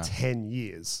for 10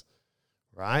 years,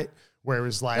 right?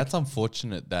 Whereas, like, that's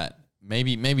unfortunate that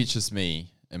maybe it's just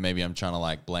me, and maybe I'm trying to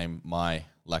like blame my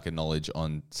lack of knowledge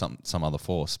on some other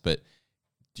force. But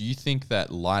do you think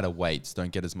that lighter weights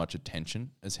don't get as much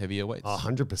attention as heavier weights?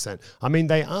 100%. I mean,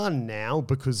 they are now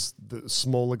because the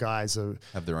smaller guys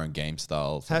have their own game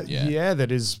styles. That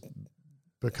is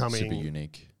becoming super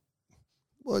unique.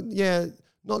 Well, yeah,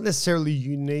 not necessarily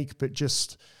unique, but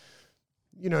just,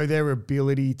 you know, their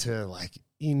ability to like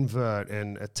invert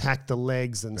and attack the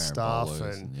legs and stuff.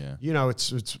 And, you know,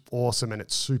 it's awesome and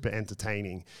it's super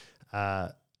entertaining.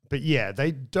 But yeah,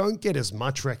 they don't get as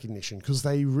much recognition because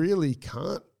they really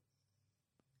can't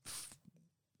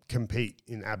compete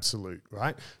in absolute,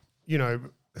 right? You know,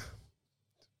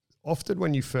 often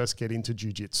when you first get into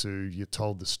jiu-jitsu, you're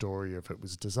told the story of it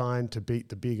was designed to beat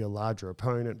the bigger, larger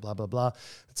opponent, blah, blah, blah.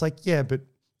 It's like, yeah, but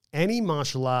any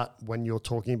martial art, when you're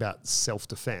talking about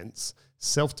self-defense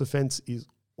is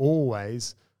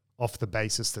always off the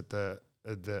basis that the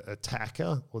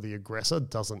attacker or the aggressor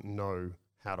doesn't know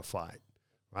how to fight,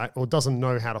 right? Or doesn't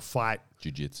know how to fight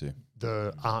jiu-jitsu,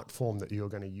 the art form that you're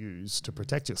going to use to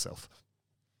protect yourself.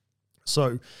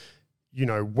 So, you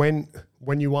know, when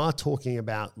you are talking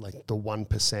about like the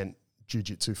 1%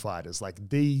 jiu-jitsu fighters, like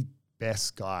the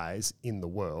best guys in the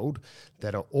world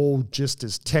that are all just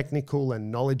as technical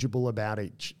and knowledgeable about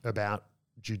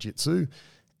jiu-jitsu,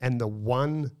 and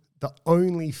the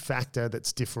only factor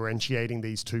that's differentiating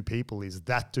these two people is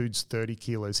that dude's 30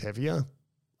 kilos heavier,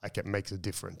 like, it makes a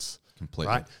difference.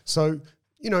 Completely. Right? So,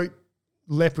 you know,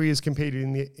 Lepri has competed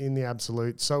in the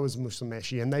absolute, so has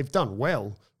Musumeci, and they've done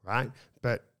well, right?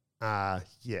 But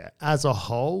yeah, as a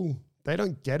whole, they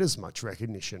don't get as much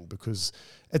recognition because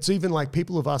it's even like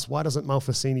people have asked, why doesn't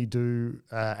Malfacini do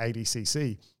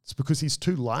ADCC? It's because he's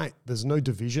too light. There's no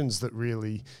divisions that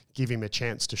really give him a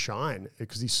chance to shine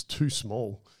because he's too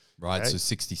small. Right, so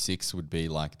 66 would be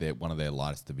like one of their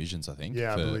lightest divisions, I think.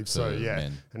 Yeah, I believe so, yeah.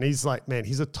 Men. And he's like, man,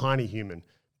 he's a tiny human.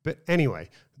 But anyway,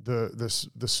 the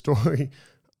story,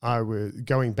 I was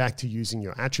going back to using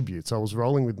your attributes. I was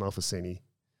rolling with Malfacini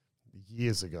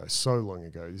years ago, so long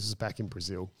ago. This is back in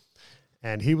Brazil.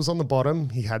 And he was on the bottom.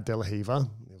 He had De La Riva.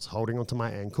 He was holding onto my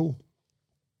ankle.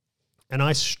 And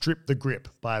I stripped the grip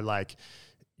by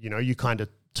you kind of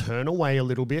turn away a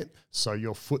little bit so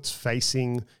your foot's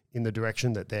facing in the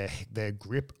direction that their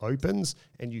grip opens,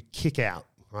 and you kick out,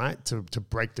 right, to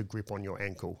break the grip on your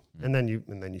ankle. And then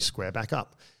you square back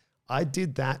up. I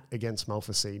did that against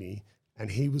Malfacini, and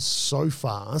he was so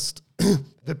fast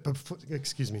that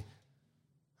excuse me.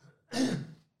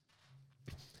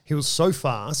 He was so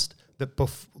fast that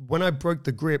when I broke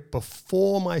the grip,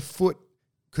 before my foot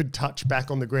could touch back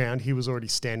on the ground, he was already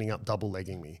standing up, double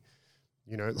legging me.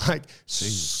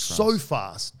 So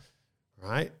fast,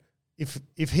 right?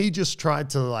 If he just tried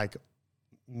to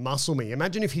muscle me,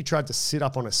 imagine if he tried to sit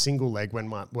up on a single leg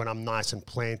when I'm nice and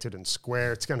planted and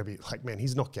square, it's going to be like, man,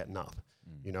 he's not getting up.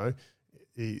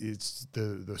 It's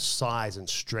the size and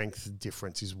strength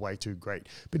difference is way too great.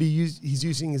 But he's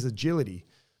using his agility.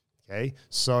 Okay,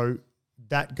 so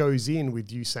that goes in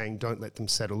with you saying don't let them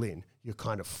settle in. You're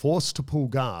kind of forced to pull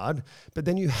guard, but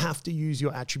then you have to use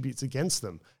your attributes against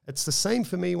them. It's the same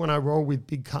for me when I roll with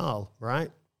Big Carl, right?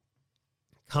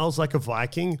 Carl's like a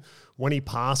Viking. When he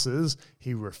passes,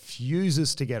 he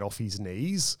refuses to get off his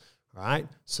knees, right?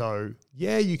 So,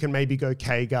 yeah, you can maybe go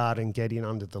K-guard and get in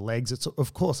under the legs.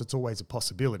 Of course, it's always a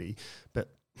possibility,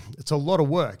 but it's a lot of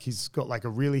work. He's got like a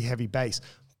really heavy base.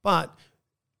 But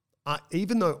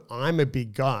even though I'm a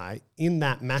big guy, in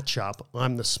that matchup,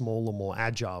 I'm the smaller, more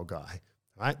agile guy,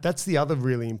 right? That's the other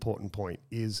really important point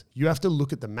is you have to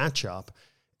look at the matchup.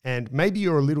 And maybe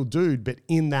you're a little dude, but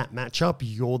in that matchup,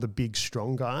 you're the big,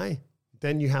 strong guy.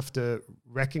 Then you have to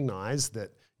recognize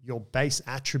that your base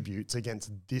attributes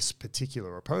against this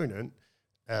particular opponent,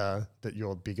 that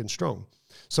you're big and strong.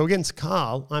 So against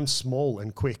Carl, I'm small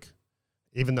and quick,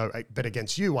 but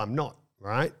against you, I'm not,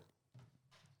 right?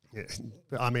 Yeah.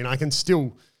 I mean, I can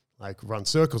still run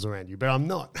circles around you, but I'm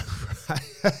not. I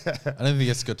don't think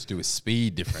it's got to do with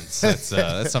speed difference.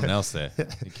 That's something else there. I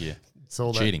think it's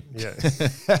all cheating. Yeah.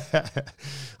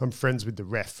 I'm friends with the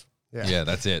ref. Yeah,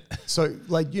 that's it. So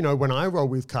when I roll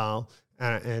with Carl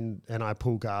and I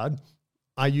pull guard,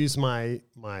 I use my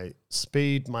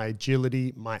speed, my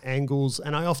agility, my angles,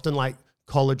 and I often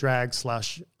collar drag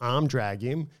 / arm drag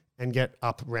him and get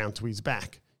up round to his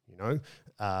back,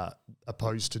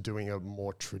 opposed to doing a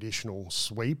more traditional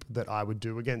sweep that I would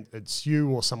do it's you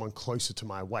or someone closer to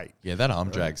my weight. Yeah, that arm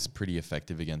drag's pretty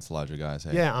effective against larger guys.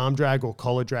 Hey? Yeah, arm drag or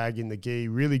collar drag in the gi,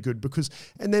 really good because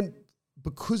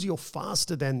you're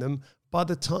faster than them, by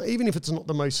the time, even if it's not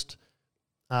the most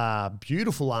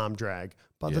beautiful arm drag,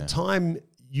 by the time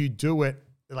you do it,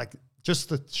 just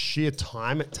the sheer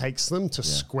time it takes them to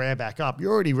square back up,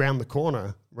 you're already round the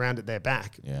corner, round at their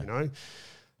back,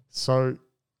 So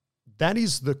that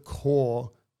is the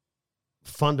core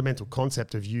fundamental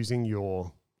concept of using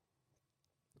your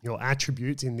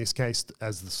attributes, in this case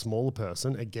as the smaller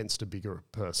person, against a bigger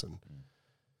person.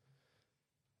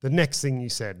 The next thing you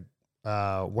said,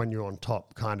 when you're on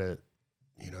top, kind of,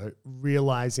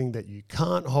 realizing that you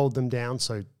can't hold them down.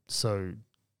 So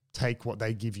take what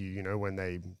they give you, when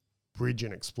they bridge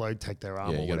and explode, take their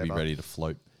arm or whatever. You got to be ready to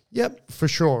float. Yep, for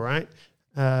sure, right?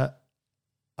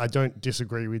 I don't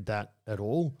disagree with that at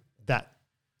all. That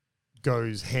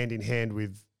goes hand in hand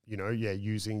with,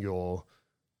 using your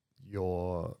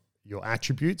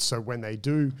attributes. So when they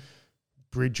do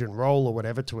bridge and roll or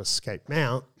whatever to escape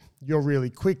mount, you're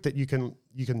really quick that you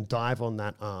can dive on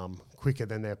that arm quicker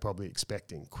than they're probably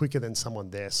expecting, quicker than someone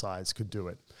their size could do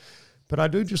it. But I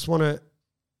do just want to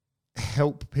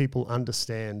help people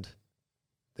understand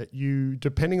that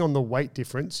depending on the weight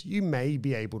difference, you may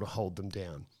be able to hold them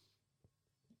down.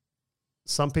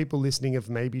 Some people listening have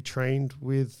maybe trained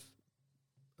with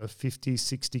a 50,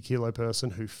 60 kilo person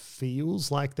who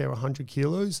feels like they're 100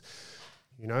 kilos,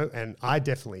 and I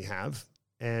definitely have.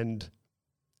 And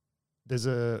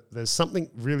there's something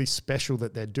really special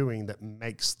that they're doing that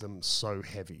makes them so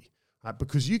heavy, right?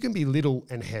 Because you can be little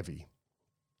and heavy.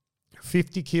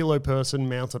 50 kilo person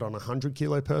mounted on a 100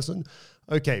 kilo person,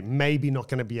 okay, maybe not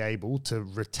going to be able to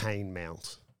retain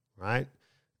mount, right?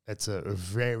 It's a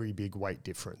very big weight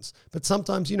difference. But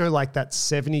sometimes, that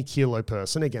 70 kilo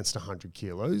person against 100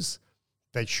 kilos,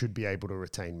 they should be able to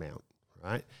retain mount,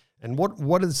 right? And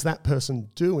what is that person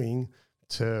doing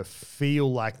to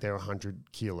feel like they're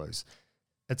 100 kilos?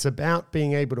 It's about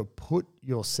being able to put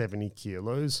your 70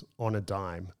 kilos on a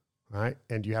dime, right?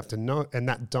 And you have to know, and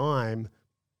that dime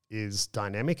is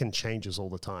dynamic and changes all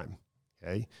the time,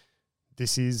 okay?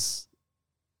 This is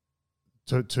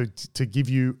to give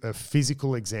you a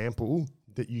physical example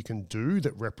that you can do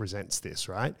that represents this,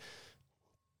 right?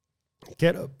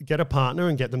 Get a partner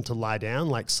and get them to lie down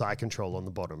like side control on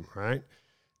the bottom, right?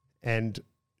 And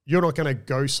you're not going to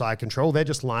go side control. They're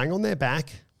just lying on their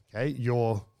back, okay?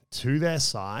 You're to their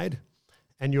side,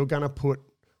 and you're going to put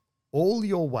all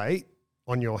your weight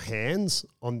on your hands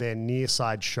on their near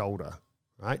side shoulder,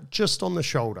 right? Just on the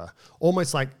shoulder,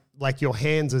 almost like your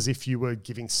hands as if you were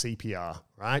giving CPR,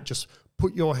 right? Just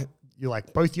put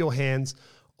both your hands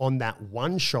on that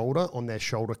one shoulder, on their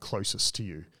shoulder closest to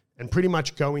you, and pretty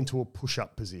much go into a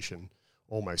push-up position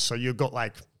almost. So you've got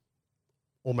like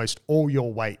almost all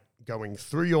your weight going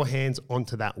through your hands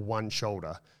onto that one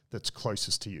shoulder that's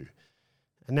closest to you.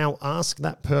 And now ask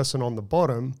that person on the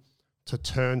bottom to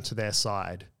turn to their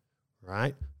side,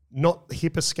 right? Not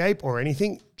hip escape or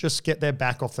anything. Just get their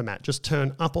back off the mat. Just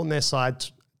turn up on their side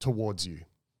towards you.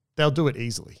 They'll do it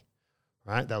easily,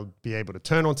 right? They'll be able to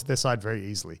turn onto their side very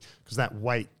easily because that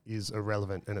weight is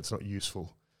irrelevant and it's not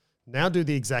useful. Now do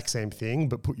the exact same thing,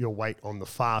 but put your weight on the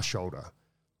far shoulder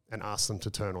and ask them to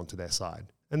turn onto their side.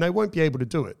 And they won't be able to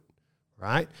do it,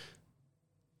 right?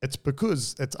 It's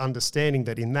because it's understanding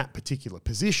that in that particular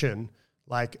position,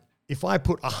 like if I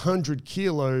put 100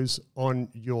 kilos on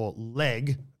your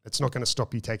leg, it's not going to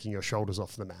stop you taking your shoulders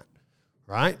off the mat,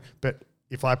 right? But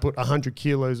if I put 100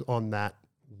 kilos on that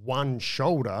one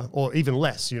shoulder, or even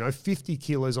less, 50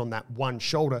 kilos on that one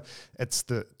shoulder,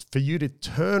 for you to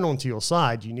turn onto your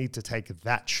side, you need to take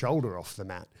that shoulder off the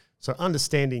mat. So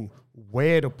understanding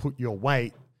where to put your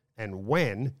weight and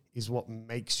when is what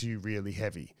makes you really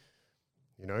heavy.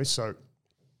 So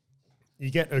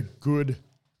you get a good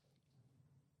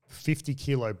 50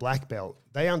 kilo black belt.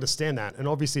 They understand that. And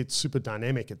obviously it's super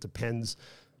dynamic. It depends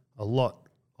a lot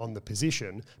on the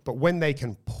position. But when they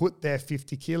can put their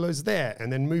 50 kilos there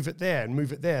and then move it there and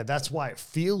move it there, that's why it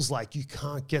feels like you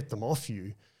can't get them off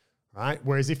you, right?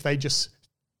 Whereas if they just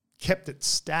kept it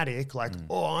static, like,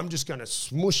 I'm just going to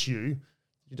smush you,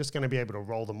 you're just going to be able to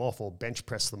roll them off or bench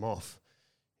press them off,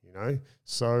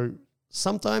 So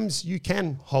sometimes you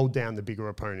can hold down the bigger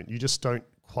opponent. You just don't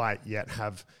quite yet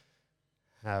have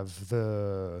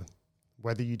the,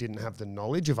 whether you didn't have the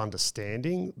knowledge of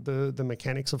understanding the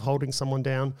mechanics of holding someone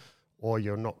down, or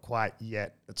you're not quite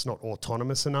yet, it's not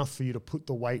autonomous enough for you to put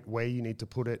the weight where you need to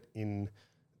put it in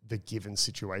the given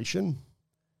situation.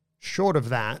 Short of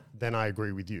that, then I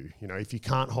agree with you. If you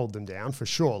can't hold them down, for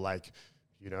sure, like,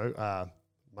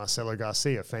 Marcelo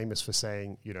Garcia, famous for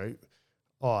saying,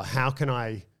 how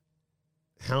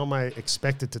am I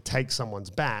expected to take someone's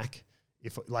back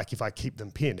if I keep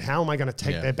them pinned? How am I going to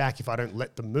take their back if I don't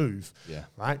let them move? Yeah.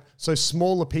 Right. So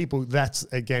smaller people, that's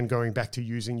again going back to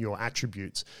using your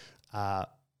attributes.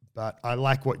 But I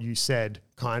like what you said,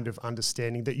 kind of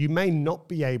understanding that you may not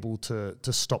be able to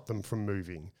stop them from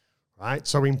moving. Right.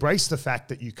 So embrace the fact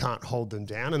that you can't hold them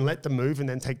down and let them move and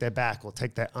then take their back or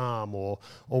take their arm or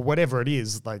whatever it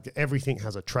is. Like everything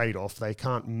has a trade-off. They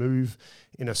can't move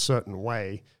in a certain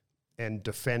way and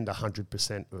defend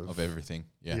 100% of everything.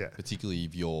 Yeah. Particularly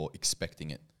if you're expecting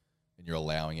it and you're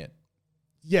allowing it.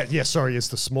 Yeah. Sorry, as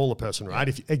the smaller person, right?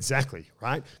 Exactly,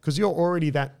 right? Because you're already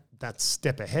that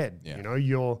step ahead. Yeah.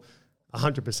 You're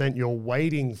 100%. You're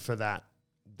waiting for that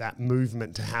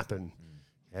movement to happen.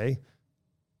 Okay.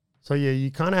 So you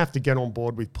kind of have to get on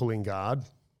board with pulling guard.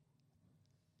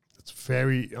 It's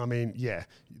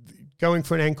going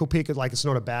for an ankle pick, it's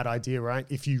not a bad idea, right?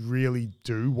 If you really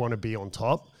do want to be on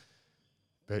top.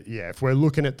 But if we're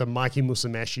looking at the Mikey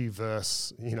Musumeci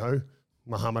versus,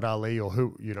 Muhammad Ali or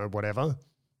whatever.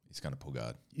 He's going to pull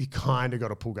guard. You kind of got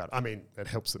to pull guard. It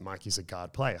helps that Mikey's a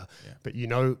guard player. Yeah. But,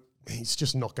 he's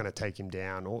just not going to take him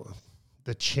down, or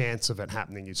the chance of it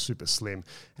happening is super slim.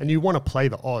 And you want to play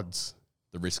the odds.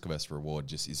 The risk versus reward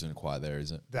just isn't quite there,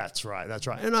 is it? That's right.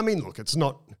 And look, it's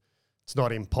not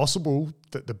impossible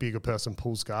that the bigger person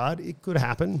pulls guard. It could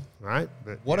happen, right?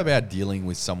 But what about dealing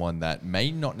with someone that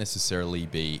may not necessarily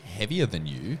be heavier than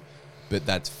you, but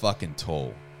that's fucking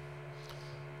tall?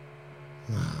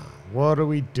 What do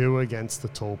we do against the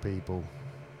tall people?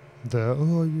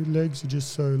 Your legs are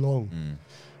just so long.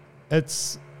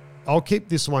 I'll keep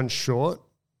this one short.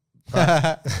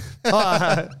 I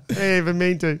didn't even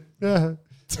mean to. That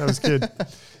was good.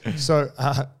 So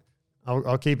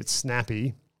I'll keep it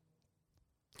snappy.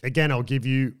 Again, I'll give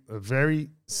you a very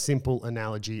simple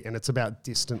analogy, and it's about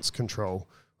distance control,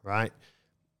 right?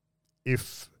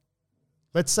 if,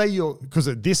 let's say because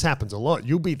this happens a lot,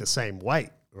 you'll be the same weight,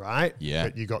 right? Yeah.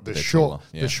 But you got the They're short, taller,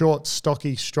 yeah. the short,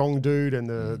 stocky, strong dude and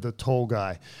the tall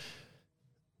guy.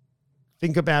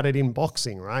 Think about it in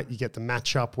boxing, right? You get the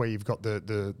matchup where you've got they're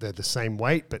the same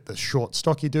weight, but the short,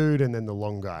 stocky dude and then the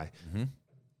long guy. Mm-hmm.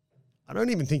 I don't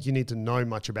even think you need to know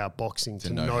much about boxing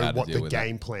to know what the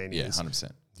game plan is. Yeah,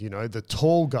 100%. You know, the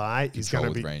tall guy is going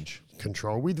to be range.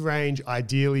 Control with range.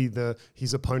 Ideally,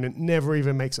 his opponent never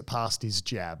even makes it past his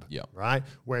jab. Yep. Right.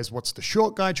 Whereas, what's the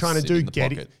short guy trying Sit to do? in the Get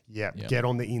pocket. it. Yeah. Yep. Get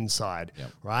on the inside.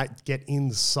 Yep. Right. Get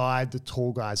inside the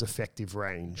tall guy's effective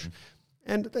range,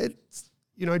 Mm-hmm. and it's,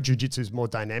 you know, jiu-jitsu is more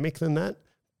dynamic than that,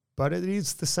 but it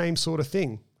is the same sort of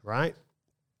thing, right?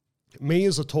 Me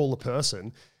as a taller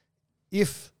person,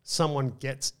 if someone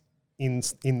gets in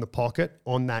the pocket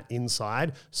on that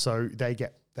inside, so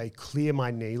they clear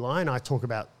my knee line. I talk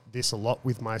about this a lot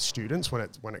with my students when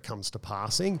it comes to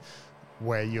passing,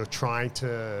 where you're trying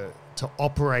to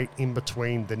operate in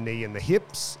between the knee and the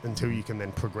hips until you can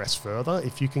then progress further.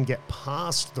 If you can get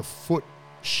past the foot,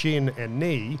 shin, and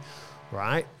knee,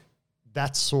 right?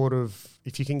 That's sort of,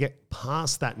 if you can get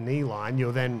past that knee line,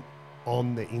 you're then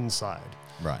on the inside.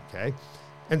 Right. Okay.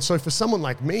 And so for someone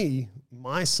like me,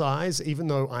 my size, even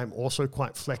though I'm also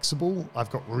quite flexible, I've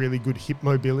got really good hip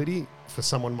mobility for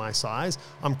someone my size.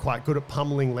 I'm quite good at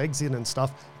pummeling legs in and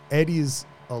stuff. It is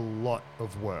a lot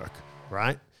of work,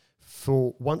 right?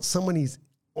 For once someone is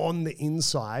on the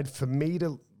inside, for me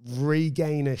to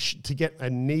regain to get a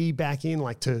knee back in,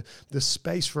 like to the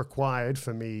space required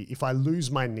for me, if I lose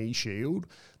my knee shield,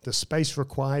 the space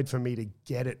required for me to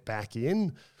get it back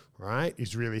in, right,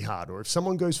 is really hard. Or if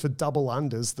someone goes for double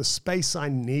unders, the space I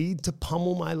need to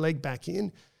pummel my leg back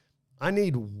in, I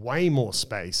need way more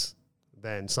space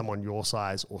than someone your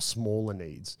size or smaller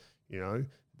needs. You know,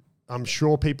 I'm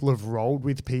sure people have rolled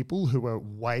with people who are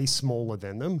way smaller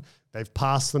than them. They've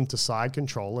passed them to side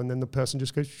control, and then the person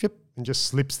just goes ship and just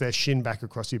slips their shin back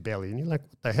across your belly. And you're like,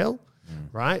 what the hell?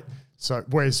 Right? So,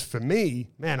 whereas for me,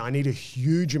 man, I need a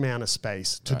huge amount of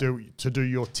space to do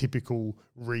your typical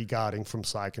re-guarding from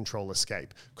side control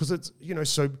escape. Because it's, you know,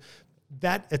 so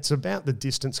that it's about the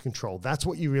distance control. That's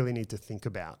what you really need to think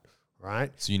about,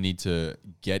 right? So you need to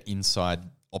get inside,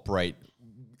 operate,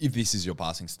 if this is your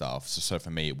passing style. So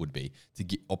for me, it would be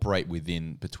to operate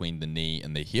between the knee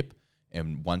and the hip.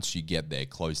 And once you get there,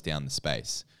 close down the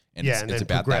space. And it's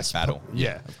about that battle.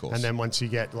 Yeah, of course. And then once you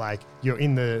get you're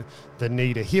in the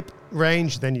knee to hip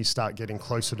range, then you start getting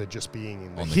closer to just being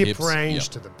in the hip hips, range,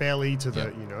 to the belly, to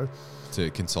the, you know. To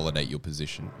consolidate your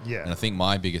position. Yeah. And I think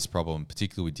my biggest problem,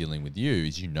 particularly with dealing with you,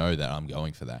 is you know that I'm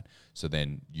going for that. So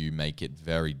then you make it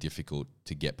very difficult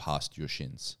to get past your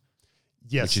shins.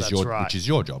 Yes, Which is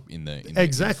your job in the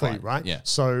exactly, fight. Right? Yeah.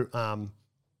 So,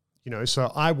 you know,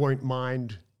 so I won't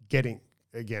mind getting,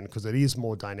 again, because it is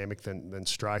more dynamic than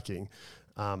striking.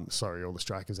 Sorry, all the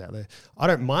strikers out there. I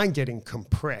don't mind getting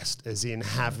compressed, as in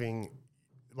having,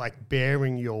 like,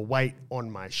 bearing your weight on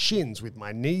my shins with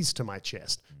my knees to my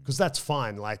chest, because that's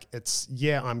fine. Like,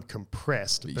 I'm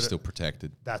compressed. But you're still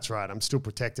protected. That's right. I'm still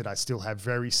protected. I still have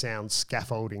very sound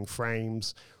scaffolding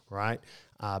frames, right?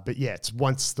 But yeah, it's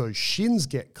once those shins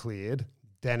get cleared,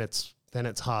 then it's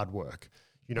hard work.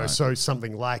 You know, so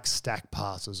something like stack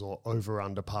passes or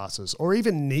over-under passes, or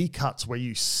even knee cuts where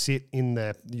you sit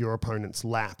in your opponent's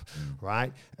lap,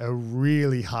 right, are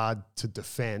really hard to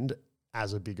defend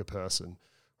as a bigger person,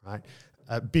 right?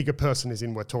 A bigger person is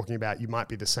in, we're talking about, you might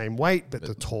be the same weight, but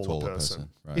the taller person.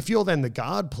 Right. If you're then the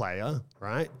guard player,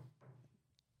 right,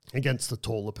 against the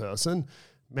taller person,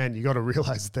 man, you got to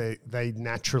realize they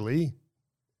naturally,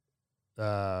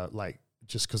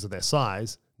 just because of their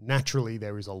size, naturally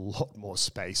there is a lot more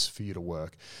space for you to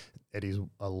work. It is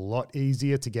a lot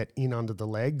easier to get in under the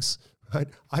legs, right?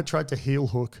 I tried to heel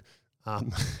hook,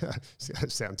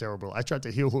 sound terrible. I tried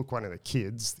to heel hook one of the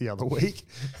kids the other week.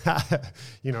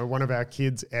 You know, one of our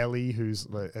kids, Ellie, who's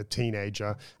a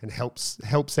teenager and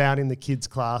helps out in the kids'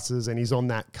 classes, and he's on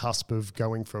that cusp of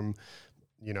going from,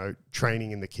 you know,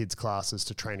 training in the kids' classes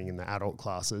to training in the adult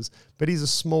classes. But he's a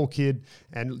small kid,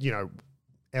 and, you know,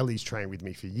 Ellie's trained with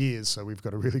me for years, so we've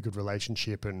got a really good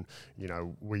relationship, and, you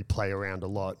know, we play around a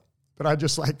lot. But I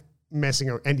just like messing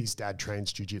around, and his dad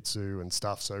trains jiu-jitsu and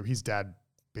stuff, so his dad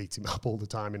beats him up all the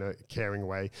time in a caring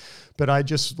way. But I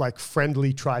just like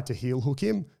friendly tried to heel hook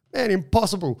him. Man,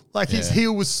 impossible. Like his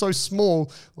heel was so small,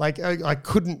 like I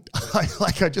couldn't,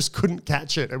 I just couldn't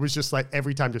catch it. It was just like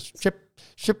every time just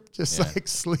just like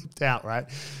slipped out, right?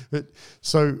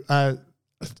 So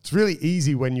it's really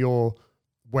easy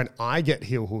when I get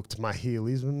heel hooked, my heel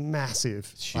is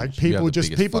massive. Like people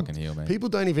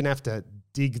don't even have to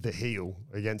dig the heel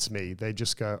against me. They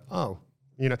just go, oh,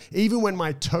 You know, even when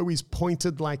my toe is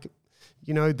pointed like,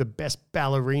 you know, the best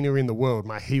ballerina in the world,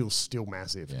 my heel's still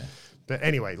massive. Yeah. But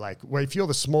anyway, like, well, if you're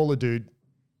the smaller dude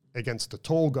against the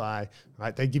tall guy,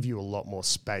 right, they give you a lot more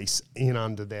space in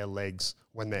under their legs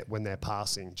when they're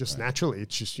passing, just naturally.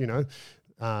 It's just, you know,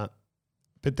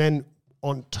 but then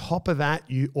on top of that,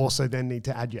 you also then need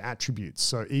to add your attributes.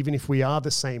 So even if we are the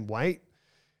same weight,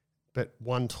 but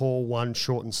one tall, one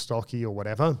short and stocky or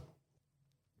whatever,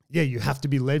 yeah, you have to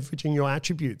be leveraging your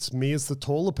attributes. Me as the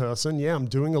taller person, yeah, I'm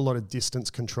doing a lot of distance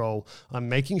control. I'm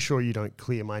making sure you don't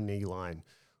clear my knee line,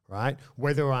 right?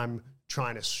 Whether I'm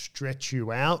trying to stretch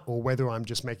you out or whether I'm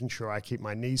just making sure I keep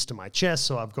my knees to my chest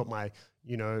so I've got my,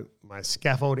 you know, my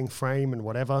scaffolding frame and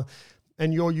whatever.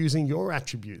 And you're using your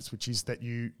attributes, which is that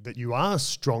you are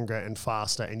stronger and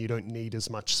faster and you don't need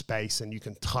as much space and you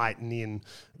can tighten in,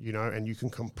 you know, and you can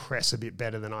compress a bit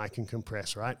better than I can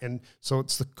compress, right? And so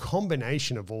it's the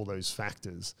combination of all those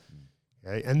factors.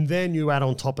 Okay? And then you add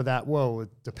on top of that, well, it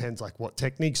depends like what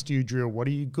techniques do you drill? What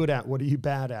are you good at? What are you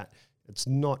bad at? It's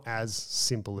not as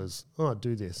simple as, oh,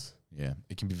 do this. Yeah.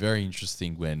 It can be very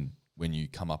interesting when you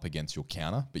come up against your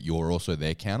counter, but you're also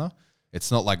their counter. It's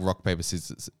not like rock, paper,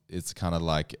 scissors. It's kind of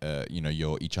like, you know,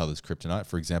 you're each other's kryptonite.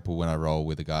 For example, when I roll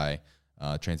with a guy,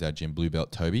 trains our gym, Blue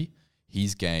Belt Toby,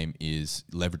 his game is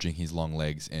leveraging his long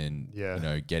legs and, you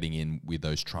know, getting in with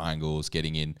those triangles,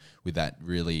 getting in with that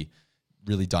really,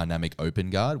 really dynamic open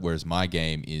guard. Whereas my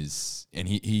game is, and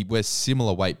he wears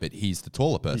similar weight, but he's the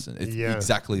taller person. It's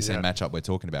exactly the same matchup we're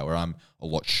talking about, where I'm a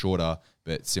lot shorter,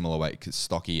 but similar weight, 'cause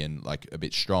stocky and like a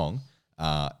bit strong.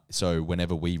 So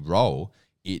whenever we roll,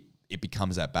 it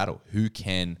becomes that battle. Who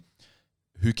can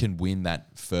win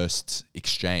that first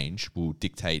exchange will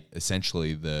dictate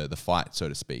essentially the fight, so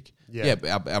to speak. Yeah,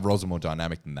 our rolls are more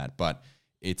dynamic than that, but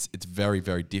it's very,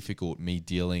 very difficult me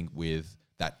dealing with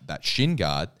that shin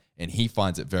guard, and he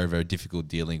finds it very, very difficult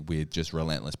dealing with just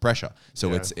relentless pressure.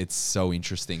 So it's so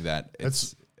interesting that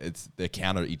it's they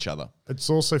counter each other. It's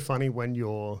also funny when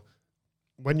you're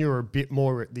a bit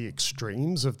more at the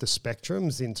extremes of the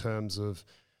spectrums in terms of,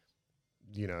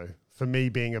 you know, for me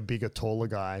being a bigger, taller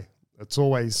guy, it's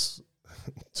always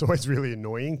really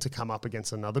annoying to come up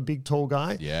against another big, tall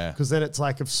guy. Yeah. Because then it's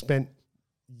like I've spent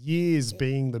years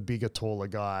being the bigger, taller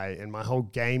guy and my whole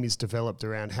game is developed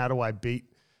around how do I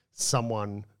beat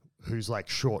someone who's like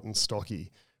short and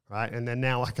stocky, right? And then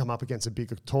now I come up against a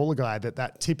bigger, taller guy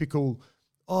that typical,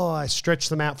 I stretch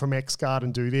them out from X guard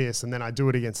and do this, and then I do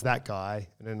it against that guy,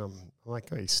 and then I'm like,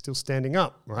 oh, he's still standing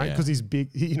up, right? Because he's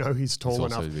big, he's tall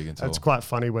enough. It's quite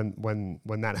funny when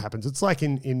that happens. It's like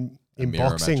in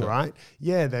boxing, matchup. Right?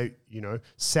 Yeah, they,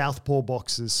 southpaw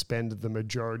boxers spend the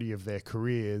majority of their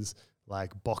careers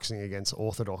like boxing against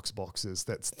orthodox boxers.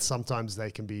 That sometimes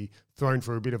they can be thrown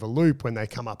for a bit of a loop when they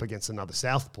come up against another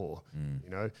southpaw,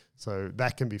 So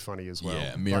that can be funny as well.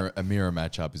 Yeah, a mirror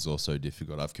matchup is also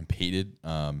difficult. I've competed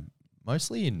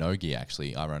mostly in no-gi,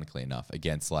 actually, ironically enough,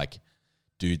 against like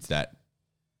dudes that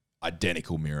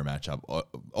identical mirror matchup,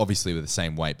 obviously with the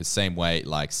same weight, but same weight,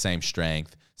 like same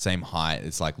strength, same height.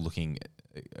 It's like looking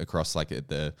across like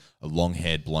a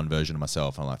long-haired blonde version of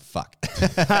myself. And I'm like, fuck.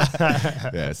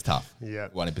 Yeah, it's tough. Yeah.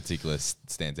 One in particular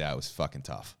stands out. It was fucking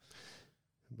tough.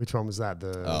 Which one was that?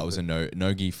 It was a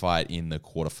no-gi fight in the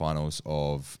quarterfinals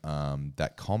of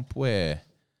that comp where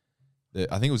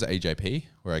I think it was AJP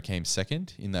where I came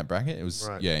second in that bracket. It was,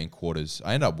 in quarters.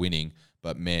 I ended up winning,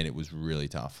 but man, it was really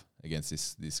tough against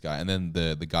this guy. And then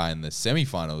the guy in the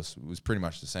semifinals was pretty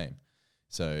much the same.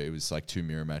 So it was like two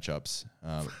mirror matchups.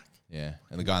 Yeah,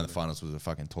 and the guy in the finals was a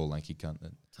fucking tall, lanky cunt.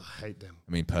 I hate them.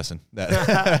 I mean, person. Bleep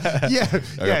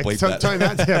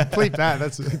that.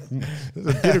 That's a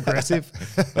bit aggressive.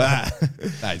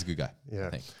 He's a good guy.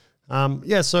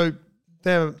 Yeah. So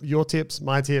they're your tips,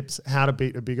 my tips, how to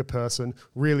beat a bigger person.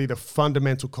 Really, the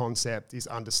fundamental concept is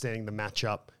understanding the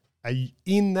matchup. Are you,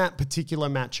 in that particular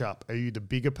matchup, are you the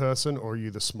bigger person or are you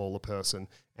the smaller person?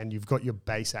 And you've got your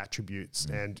base attributes.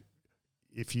 And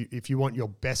if you want your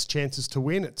best chances to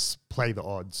win, it's play the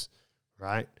odds,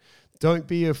 right? Don't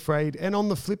be afraid. And on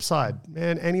the flip side,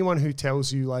 man, anyone who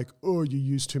tells you like, oh, you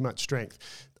use too much strength.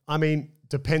 I mean,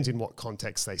 depends in what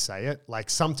context they say it. Like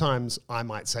sometimes I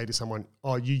might say to someone,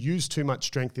 oh, you use too much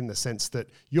strength in the sense that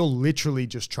you're literally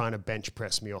just trying to bench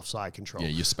press me off side control. Yeah,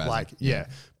 you're spazzing. Like,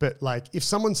 But like if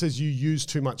someone says you use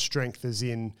too much strength as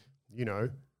in,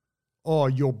 oh,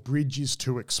 your bridge is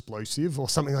too explosive or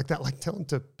something like that, like tell them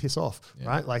to piss off,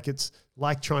 right? Like it's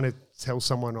like trying to tell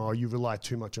someone, oh, you rely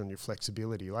too much on your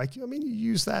flexibility. Like, I mean, you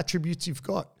use the attributes you've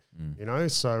got,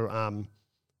 So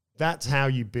that's how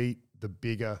you beat the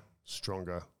bigger,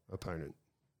 stronger opponent.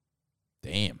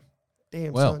 Damn.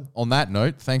 Damn, Well, son. on that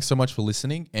note, thanks so much for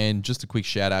listening. And just a quick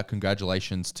shout out,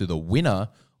 congratulations to the winner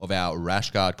of our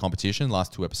Rash Guard competition.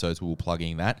 Last 2 episodes, we were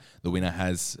plugging that. The winner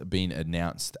has been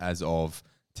announced as of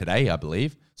today, I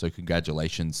believe. So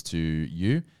congratulations to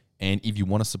you. And if you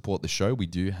want to support the show, we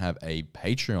do have a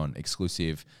Patreon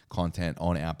exclusive content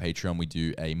on our Patreon. We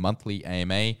do a monthly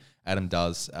AMA. Adam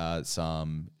does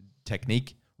some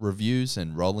technique reviews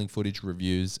and rolling footage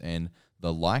reviews and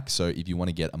the like. So if you want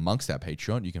to get amongst our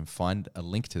Patreon, you can find a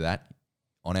link to that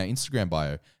on our Instagram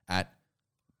bio at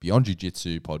Beyond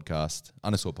Jiu-Jitsu podcast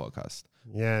 _podcast.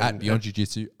 Yeah. At Beyond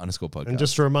Jiu-Jitsu _podcast. And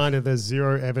just a reminder, there's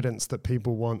zero evidence that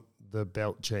people want the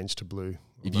belt changed to blue.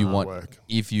 If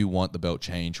you want the belt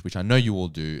change, which I know you all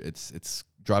do, it's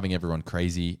driving everyone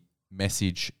crazy.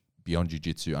 Message Beyond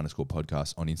Jiu-Jitsu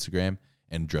 _podcast on Instagram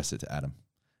and address it to Adam.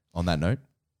 On that note,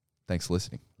 thanks for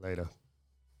listening. Later.